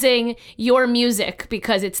stop using your music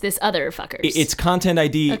because it's this other fuckers. It's Content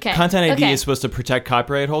ID. Okay. Content ID Okay. is supposed to protect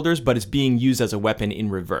copyright holders, but it's being used as a weapon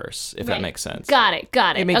in reverse, if that makes sense. Got it.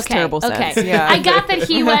 It makes okay. terrible sense. Okay. Yeah. I got that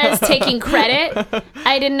he was taking credit.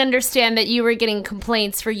 I didn't understand that you were getting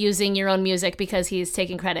complaints for using your own music because he's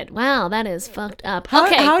taking credit. Wow, that is fucked up.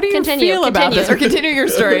 Okay, How do you feel about this? Or continue your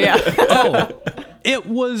story, yeah. It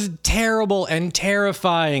was terrible and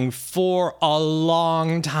terrifying for a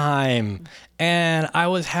long time. And I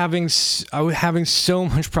was having so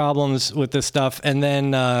much problems with this stuff. And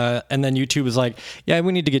then YouTube was like, yeah,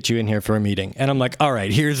 we need to get you in here for a meeting. And I'm like, all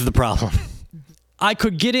right, here's the problem. I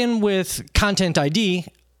could get in with Content ID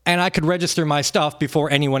and I could register my stuff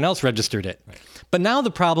before anyone else registered it. But now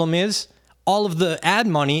the problem is all of the ad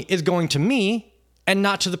money is going to me and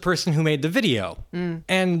not to the person who made the video.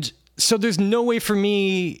 And so there's no way for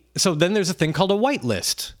me. So then there's a thing called a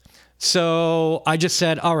whitelist. So I just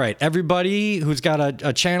said, all right, everybody who's got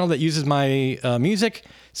a channel that uses my music,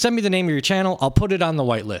 send me the name of your channel. I'll put it on the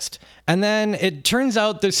whitelist. And then it turns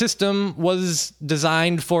out the system was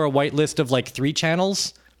designed for a whitelist of like 3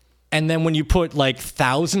 channels. And then when you put like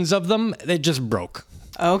thousands of them, it just broke.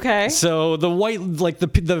 Okay. So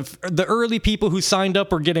the early people who signed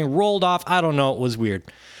up were getting rolled off. I don't know. It was weird.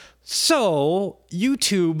 So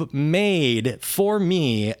YouTube made for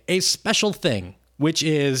me a special thing, which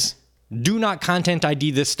is do not Content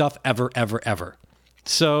ID this stuff ever, ever, ever.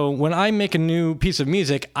 So when I make a new piece of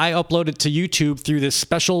music, I upload it to YouTube through this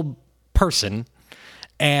special person,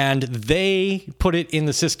 and they put it in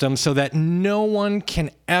the system so that no one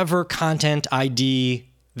can ever Content ID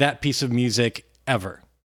that piece of music ever.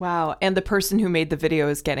 Wow. And the person who made the video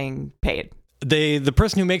is getting paid. The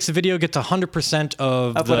person who makes the video gets 100%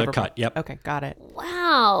 of the whatever. cut. Yep. Okay, got it.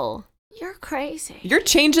 Wow. You're crazy. You're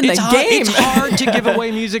changing the It's hard, game. it's hard to give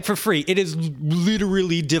away music for free. It is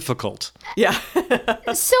literally difficult. Yeah.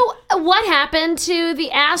 So what happened to the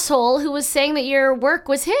asshole who was saying that your work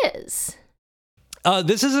was his?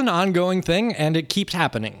 This is an ongoing thing, and it keeps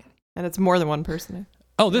happening. And it's more than one person.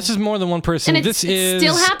 Oh, this is more than one person. And it's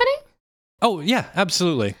still happening? Oh, yeah,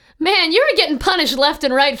 absolutely. Man, you're getting punished left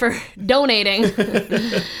and right for donating.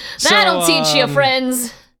 That'll teach you,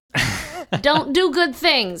 friends. Don't do good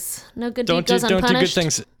things. No good deed goes unpunished. Don't do good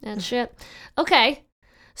things. That shit. Okay.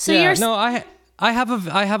 So yeah, you're... No, I have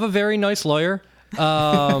a very nice lawyer. Do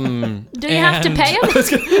you have to pay him?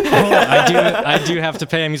 I do have to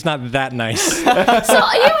pay him. He's not that nice. So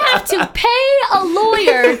you have to pay a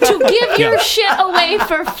lawyer to give your shit away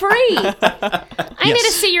for free. I need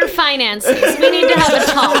to see your finances. We need to have a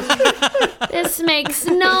talk. This makes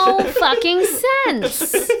no fucking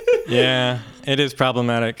sense. Yeah, it is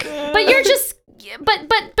problematic. But you're just...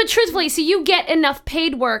 But truthfully, so you get enough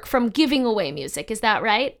paid work from giving away music, is that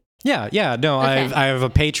right? Yeah. No, Okay. I have a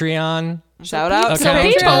Patreon. Shout out. So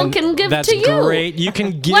people can give That's to you. That's great. You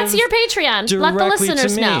can give. What's your Patreon? Let the directly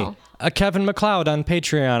listeners to me. know. Kevin MacLeod on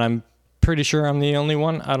Patreon. I'm pretty sure I'm the only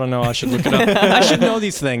one. I don't know. I should look it up. I should know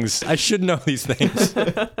these things.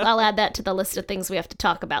 I'll add that to the list of things we have to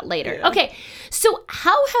talk about later. Yeah. Okay, so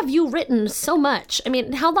how have you written so much? I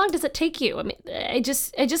mean, how long does it take you? I mean, I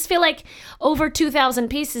just feel like over 2,000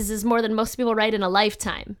 pieces is more than most people write in a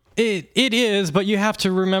lifetime. It is, but you have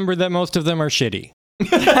to remember that most of them are shitty.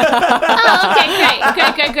 Oh,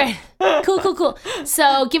 okay, great. Cool.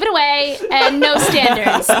 So give it away and no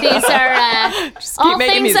standards. These are all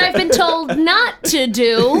things music. I've been told not to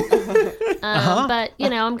do. But,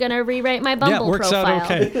 I'm going to rewrite my Bumble works profile.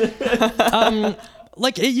 out okay.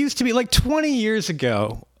 Like it used to be like 20 years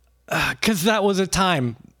ago, because that was a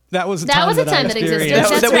time. That was a That time was a time that existed.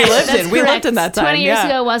 experienced. That's that we right. lived That's in. We lived correct. in that time, 20 years yeah.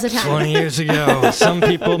 ago was a time. 20 years ago. Some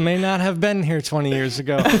people may not have been here 20 years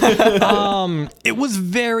ago. It was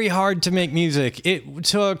very hard to make music. It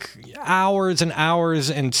took hours and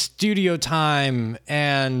hours and studio time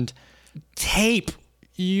and tape.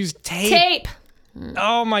 You used Tape.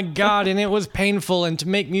 Oh my God. And it was painful, and to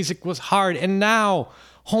make music was hard. And now,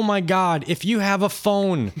 oh my God, if you have a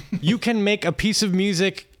phone, you can make a piece of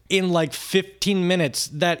music in like 15 minutes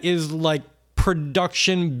that is like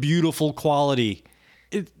production beautiful quality.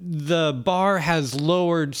 The bar has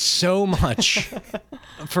lowered so much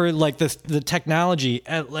for like the technology.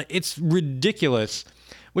 It's ridiculous,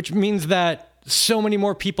 which means that so many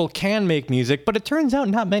more people can make music, but it turns out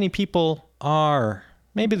not many people are.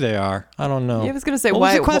 Maybe they are. I don't know. Yeah, I was going to say, what why?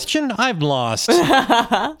 was the question? I've lost.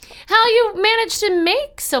 How you managed to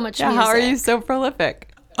make so much music? How are you so prolific?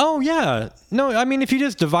 Oh, yeah. No, I mean, if you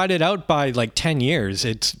just divide it out by like 10 years,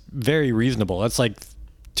 it's very reasonable. That's like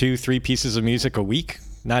 2-3 pieces of music a week.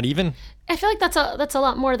 Not even. I feel like that's a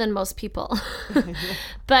lot more than most people.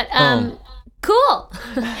 But cool.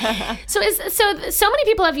 So many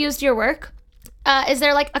people have used your work. Is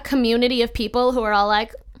there like a community of people who are all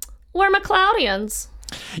like, we're McCloudians?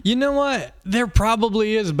 You know what? There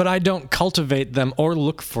probably is, but I don't cultivate them or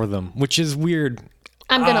look for them, which is weird.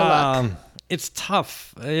 I'm gonna look. It's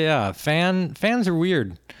tough. Yeah, fans are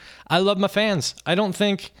weird. I love my fans. I don't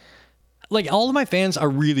think like all of my fans are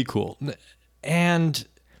really cool, but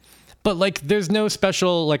like there's no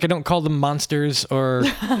special like I don't call them monsters or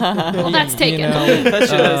Well, that's taken.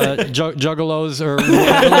 Juggalos or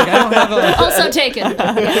whatever. Like, I don't have a Also taken.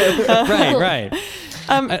 right.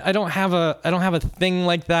 I don't have a thing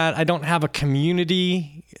like that. I don't have a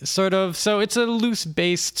community sort of. So it's a loose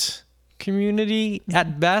based community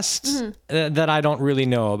at best that I don't really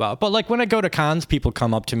know about. But like when I go to cons, people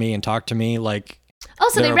come up to me and talk to me like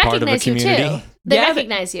Also, they they're a part of a recognize you too. community. They Yeah,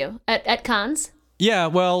 recognize you at cons. Yeah,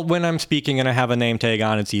 well, when I'm speaking and I have a name tag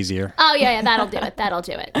on, it's easier. Oh yeah, that'll do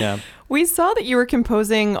it. Yeah. We saw that you were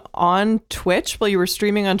composing on Twitch while you were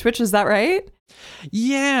streaming on Twitch. Is that right?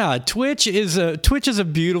 Yeah, Twitch is a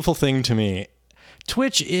beautiful thing to me.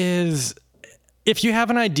 Twitch is, if you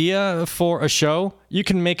have an idea for a show, you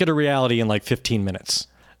can make it a reality in like 15 minutes.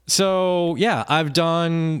 So yeah, I've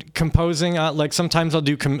done composing. Like sometimes I'll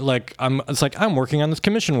do I'm working on this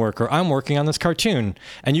commission work or I'm working on this cartoon,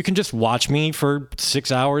 and you can just watch me for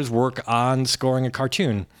 6 hours work on scoring a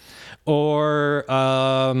cartoon. Or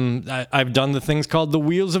I've done the things called the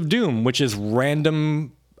Wheels of Doom, which is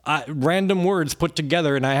random words put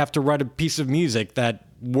together, and I have to write a piece of music that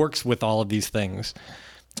works with all of these things.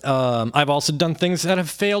 I've also done things that have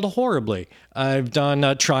failed horribly. I've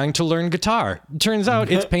done trying to learn guitar. Turns out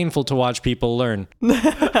it's painful to watch people learn. So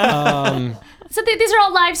these are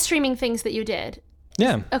all live streaming things that you did.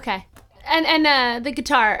 Yeah. Okay. And the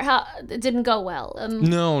guitar, it didn't go well.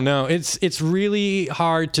 No. It's really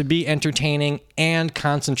hard to be entertaining and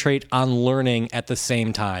concentrate on learning at the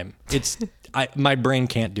same time. My brain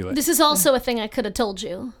can't do it. This is also a thing I could have told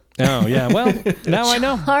you. Oh, yeah. Well, now I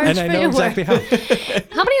know. And I know exactly how.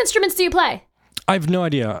 How many instruments do you play? I have no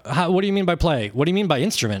idea. What do you mean by play? What do you mean by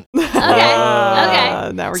instrument? Okay.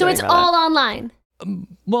 Now we're So getting it's at all online.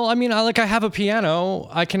 Well, I mean, I have a piano.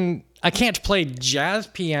 I can't play jazz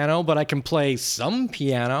piano, but I can play some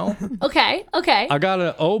piano. Okay. I got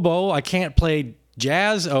an oboe. I can't play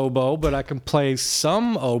jazz oboe, but I can play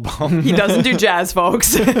some oboe. He doesn't do jazz,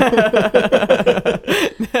 folks.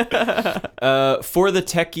 For the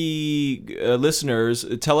techie listeners,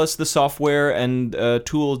 tell us the software and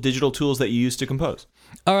digital tools that you use to compose.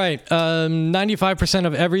 All right. 95%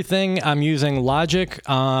 of everything I'm using Logic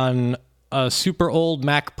on a super old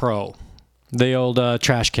Mac Pro, the old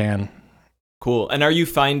trash can. Cool. And are you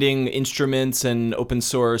finding instruments and open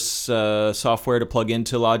source software to plug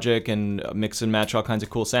into Logic and mix and match all kinds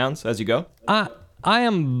of cool sounds as you go? I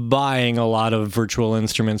am buying a lot of virtual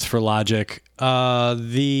instruments for Logic.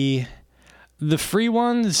 The free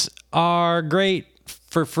ones are great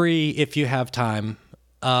for free if you have time.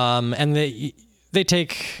 And they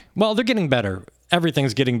take, well, they're getting better.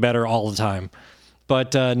 Everything's getting better all the time.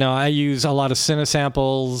 But no, I use a lot of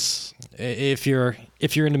Cinesamples. If you're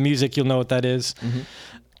into music, you'll know what that is. Mm-hmm.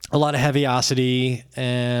 A lot of Heaviosity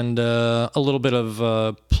and a little bit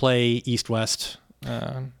of Play East West.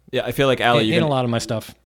 Yeah, I feel like Ali, in a lot of my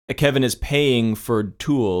stuff. Kevin is paying for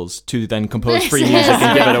tools to then compose free music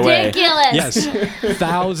and give it away. Ridiculous. Yes,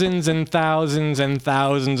 thousands and thousands and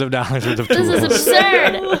thousands of dollars worth of tools. This is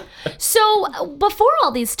absurd. So before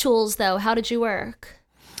all these tools, though, how did you work?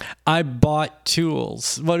 I bought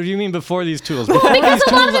tools. What do you mean before these tools? Well, because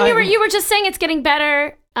a lot of them you were just saying it's getting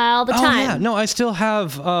better. all the time. Oh yeah, no, I still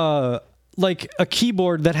have like a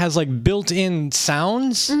keyboard that has like built-in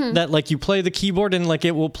sounds that like you play the keyboard and like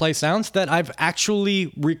it will play sounds that I've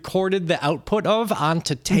actually recorded the output of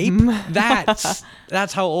onto tape.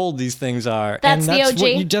 That's how old these things are. That's and that's the OG.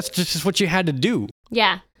 what you just what you had to do.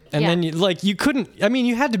 Yeah. And then you couldn't, I mean,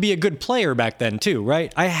 you had to be a good player back then too,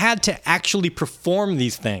 right? I had to actually perform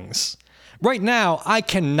these things. Right now, I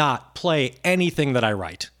cannot play anything that I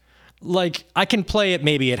write. Like, I can play it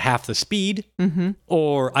maybe at half the speed,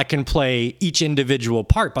 or I can play each individual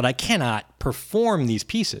part, but I cannot perform these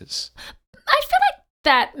pieces. I feel like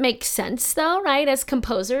that makes sense, though, right? As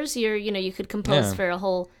composers, you could compose for a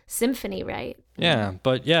whole symphony, right? Yeah,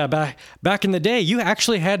 but yeah, back in the day, you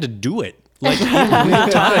actually had to do it. Like in real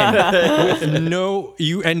time.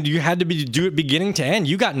 You had to do it beginning to end.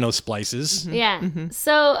 You got no splices. Yeah.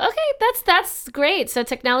 So, okay, that's great. So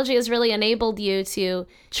technology has really enabled you to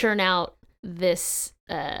churn out this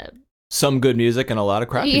some good music and a lot of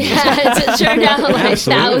crappy music. Yeah, to churn out like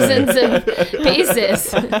thousands of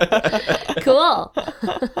pieces. Cool.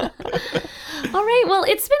 All right. Well,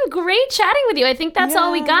 it's been great chatting with you. I think that's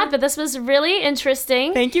all we got, but this was really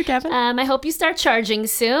interesting. Thank you, Kevin. I hope you start charging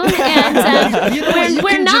soon. And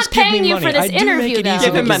we're not paying you for this interview, though.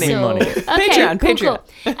 Give him money. Okay, Patreon. Cool.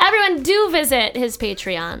 Everyone, do visit his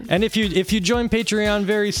Patreon. And if you join Patreon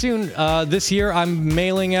very soon, this year I'm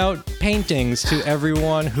mailing out paintings to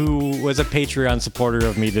everyone who was a Patreon supporter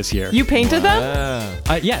of me this year. You painted them?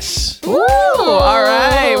 Yes. Ooh, all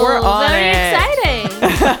right. We're on Very exciting.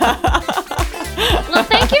 Well,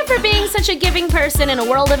 thank you for being such a giving person in a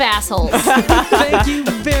world of assholes. Thank you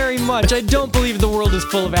very much. I don't believe the world is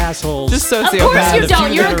full of assholes. Just sociopaths. Of course you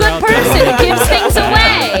don't. You're a good person who gives things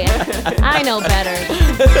away. I know better.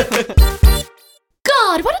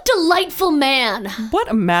 God, what a delightful man. What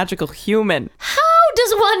a magical human. How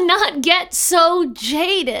does one not get so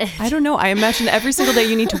jaded? I don't know. I imagine every single day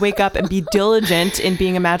you need to wake up and be diligent in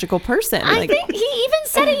being a magical person. I think he even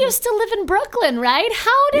said he used to live in Brooklyn, right?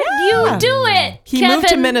 How did you do it, He Kevin? moved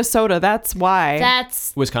to Minnesota. That's why.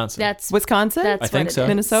 That's Wisconsin. That's Wisconsin? That's I think what it so. is.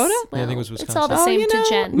 Minnesota? Yeah, I think it was Wisconsin. It's all the same to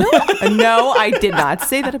Jen. No, I did not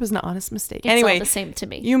say that. It was an honest mistake. It's anyway, all the same to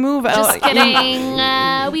me. you move. Just kidding.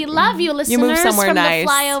 We love you, listeners move somewhere from nice.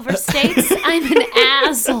 the flyover states. I'm an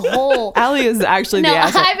asshole. Allie is actually No, the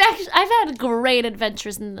asshole. I've had great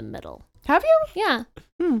adventures in the middle. Have you? Yeah.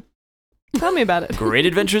 Tell me about it. Great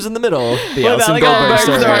adventures in the middle. The What about, Alison like, Goldberg a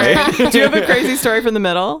story. story? Do you have a crazy story from the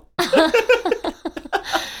middle?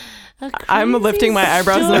 I'm lifting my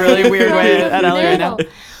eyebrows in a really weird way at Allie right now.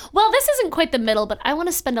 Well, this isn't quite the middle, but I want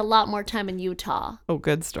to spend a lot more time in Utah. Oh,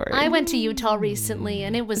 good story. I went to Utah recently,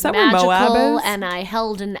 and it was Is that where Moab magical, is? and I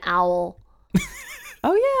held an owl.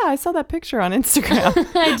 Oh, yeah. I saw that picture on Instagram.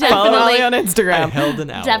 I Follow Allie definitely, on I Instagram. held an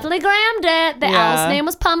owl. definitely grammed it. The Yeah. owl's name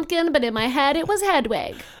was Pumpkin, but in my head, it was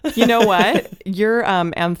Hedwig. You know what? Your how do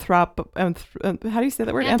you say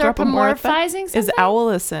that word? Anthropomorphizing is something?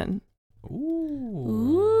 Owlison.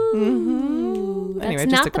 Ooh. That's Anyway,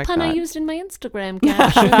 just a not the quick pun I thought. used in my Instagram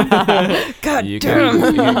caption. God You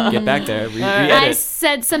damn. can get back there. I Re-edit.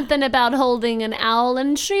 said something about holding an owl,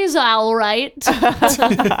 and she's all right.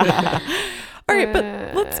 All right, but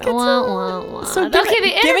let's get to... So Okay, the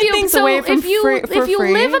giving interview. things So away from if you free, for if you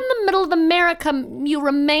free. live in the middle of America, you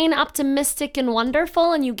remain optimistic and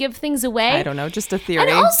wonderful, and you give things away. I don't know, just a theory.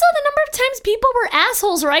 And also the number of times people were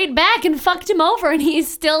assholes right back and fucked him over, and he's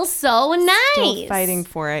still so nice. Still fighting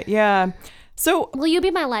for it. Yeah. So, Will you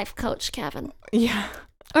be my life coach, Kevin? yeah.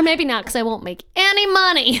 Or maybe not, because I won't make any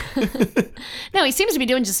money. No, he seems to be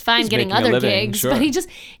doing just fine getting making a other living, gigs. sure. But it's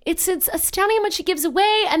astounding how much he gives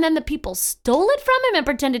away. And then the people stole it from him and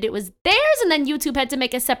pretended it was theirs. And then YouTube had to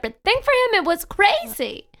make a separate thing for him. It was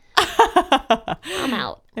crazy. I'm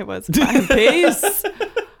out. It was fun. Peace.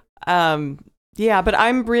 Yeah, but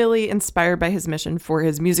I'm really inspired by his mission for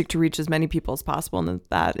his music to reach as many people as possible, and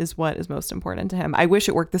that is what is most important to him. I wish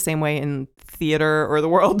it worked the same way in theater or the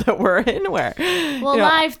world that we're in, where Well,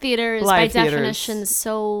 live theater is live by theater definition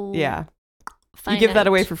so yeah. finite. You give that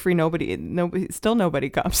away for free, nobody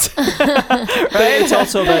comes. Right? It's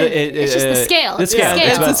also about It's just the scale. The It's scale. the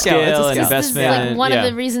It's scale. about It's a scale. It's a scale and scale. This is investment. like one yeah. of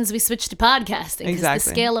the reasons we switched to podcasting. 'Cause Exactly.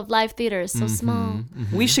 the scale of live theater is so small.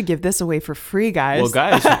 We should give this away for free, guys. Well,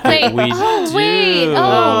 guys, Wait, we wait, do.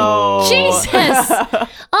 oh, Jesus.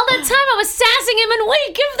 All that time I was sassing him and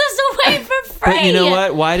wait, give this away for free. But you know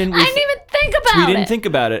what? Why didn't we? I didn't even think about it. We didn't think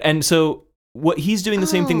about it, and so what he's doing the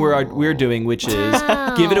same thing we're doing, which is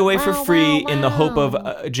give it away for free in the hope of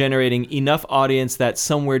generating enough audience that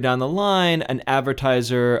somewhere down the line, an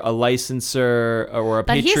advertiser, a licensor, or a Patreon.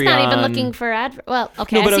 But he's not even looking for well,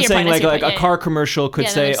 okay. No, but I'm saying like a car commercial could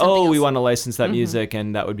say, "Oh, we else. want to license that music,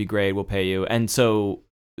 and that would be great. We'll pay you." And so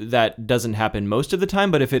that doesn't happen most of the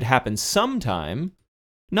time, but if it happens sometime.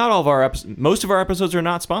 Not all of our most of our episodes are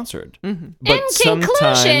not sponsored. Mm-hmm. But in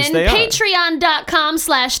conclusion, they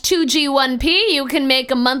patreon.com/2G1P. You can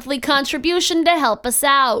make a monthly contribution to help us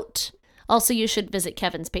out. Also, you should visit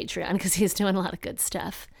Kevin's Patreon because he's doing a lot of good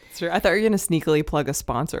stuff. True. I thought you were going to sneakily plug a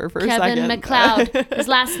sponsor for Kevin a second. MacLeod. His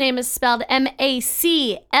last name is spelled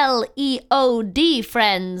MacLeod,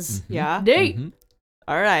 friends. Mm-hmm. Yeah? Mm-hmm.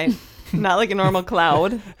 All right. Not like a normal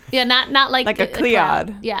cloud. Yeah, not like a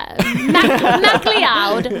Cleod. Yeah,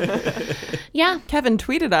 MacLeod. Yeah. Kevin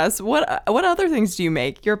tweeted us. What other things do you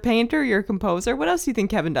make? You're a painter. You're a composer. What else do you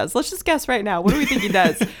think Kevin does? Let's just guess right now. What do we think he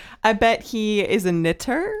does? I bet he is a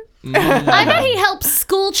knitter. I bet he helps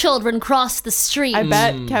school children cross the street. I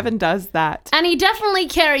bet Kevin does that. And he definitely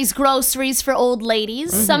carries groceries for old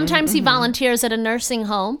ladies. Sometimes he volunteers at a nursing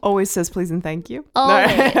home. Always says please and thank you.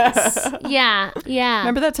 Always. Yeah.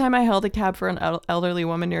 Remember that time I held a cab for an elderly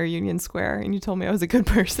woman near Union Square and you told me I was a good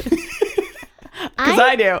person? Because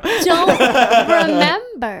I do. Don't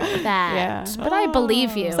remember that. Yeah. But I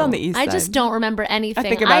believe you. It's on the east side. I just don't remember anything. I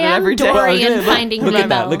think about it every day. Dorian finding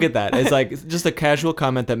Nemo. Look at that. It's like just a casual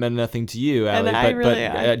comment that meant nothing to you, Allie,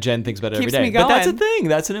 but Jen thinks about it every day. But that's a thing.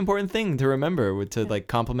 That's an important thing to remember, to like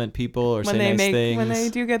compliment people or say nice things. When they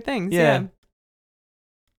do good things. Yeah.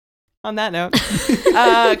 On that note,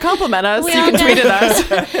 compliment us. You can tweet at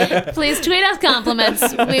us. Please tweet us compliments.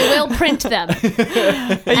 We will print them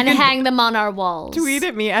and hang them on our walls. Tweet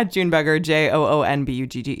at me at Joonbugger,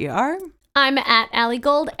 JOONBUGGER. I'm at Allie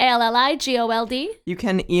Gold, ALLIGOLD. You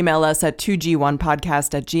can email us at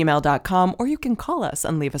 2G1podcast@gmail.com, or you can call us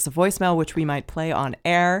and leave us a voicemail, which we might play on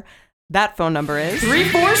air. That phone number is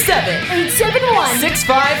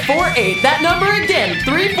 347-871-6548. That number again,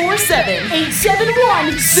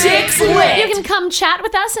 347-871-6LIT. You can come chat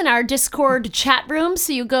with us in our Discord chat room.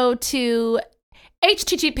 So you go to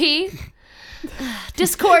HTTP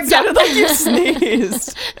Discord. Sounded like you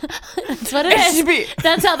sneezed. That's what it is.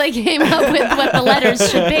 That's how they came up with what the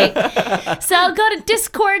letters should be. So go to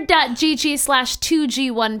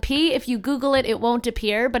discord.gg/2G1P. If you Google it, it won't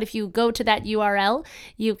appear. But if you go to that URL,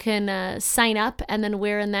 you can sign up, and then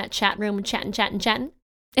we're in that chat room chatting.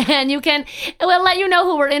 And we'll let you know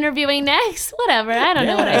who we're interviewing next. Whatever. I don't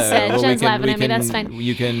know what I said. Jen's laughing at me. That's fine.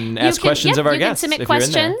 You can ask questions of our guests. You can submit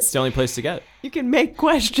questions. It's the only place to get. You can make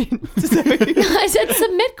questions. I said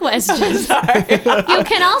submit questions. Sorry. You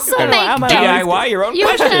can also make DIY your own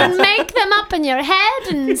questions. You can make them up in your head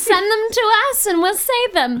and send them to us, and we'll say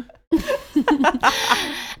them.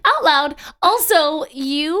 Out loud. Also,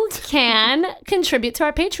 you can contribute to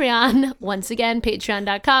our Patreon. Once again,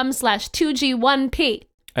 patreon.com/2G1P.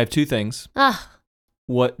 I have two things.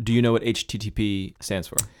 What do you know what HTTP stands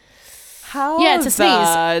for? Yeah, it's a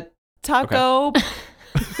sneeze. Taco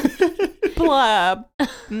Plab.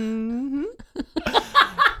 Mm-hmm.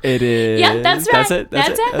 It is. Yep, that's right. That's it.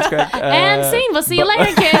 That's correct. And scene. We'll see you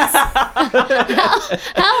later, kids.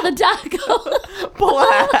 How the taco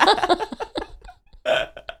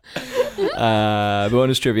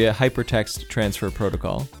bonus trivia: hypertext transfer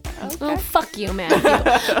protocol. Okay. Oh, fuck you,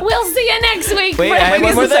 Matthew. We'll see you next week. Wait, I have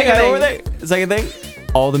one more thing. Second thing.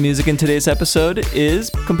 All the music in today's episode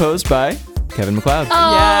is composed by Kevin MacLeod.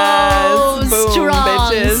 Oh, yes. Boom,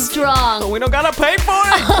 strong, bitches. strong. We don't gotta pay for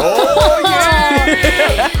it. Oh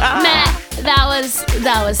yeah. Matt, that was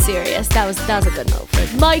serious. That was a good move.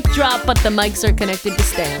 Mic drop, but the mics are connected to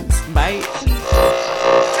stands. Bye.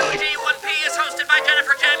 2G1P is hosted by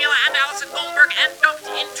Jennifer Jamula and Allison Goldberg and dumped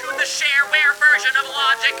into the shareware version of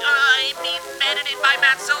Logic. Edited by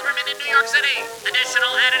Matt Silverman in New York City.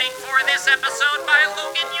 Additional editing for this episode by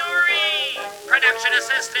Logan Uri. Production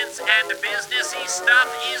assistance and businessy stuff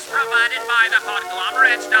is provided by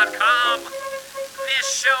thepodglomerate.com.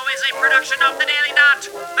 This show is a production of The Daily Dot,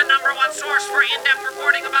 the #1 source for in-depth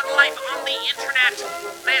reporting about life on the internet.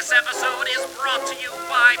 This episode is brought to you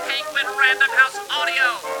by Penguin Random House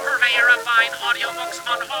Audio, purveyor of fine audiobooks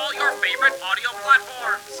on all your favorite audio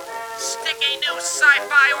platforms. Stick a new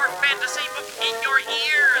sci-fi or fantasy book in your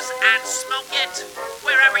ears and smoke it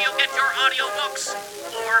wherever you get your audiobooks.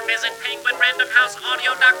 Or visit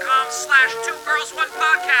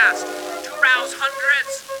penguinrandomhouseaudio.com/2girls1podcast to browse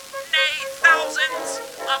hundreds, nay, thousands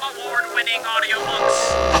of award-winning audiobooks.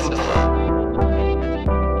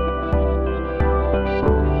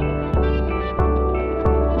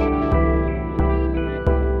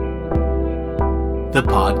 The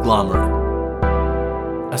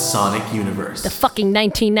Podglomerate. A sonic universe. The fucking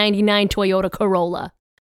 1999 Toyota Corolla.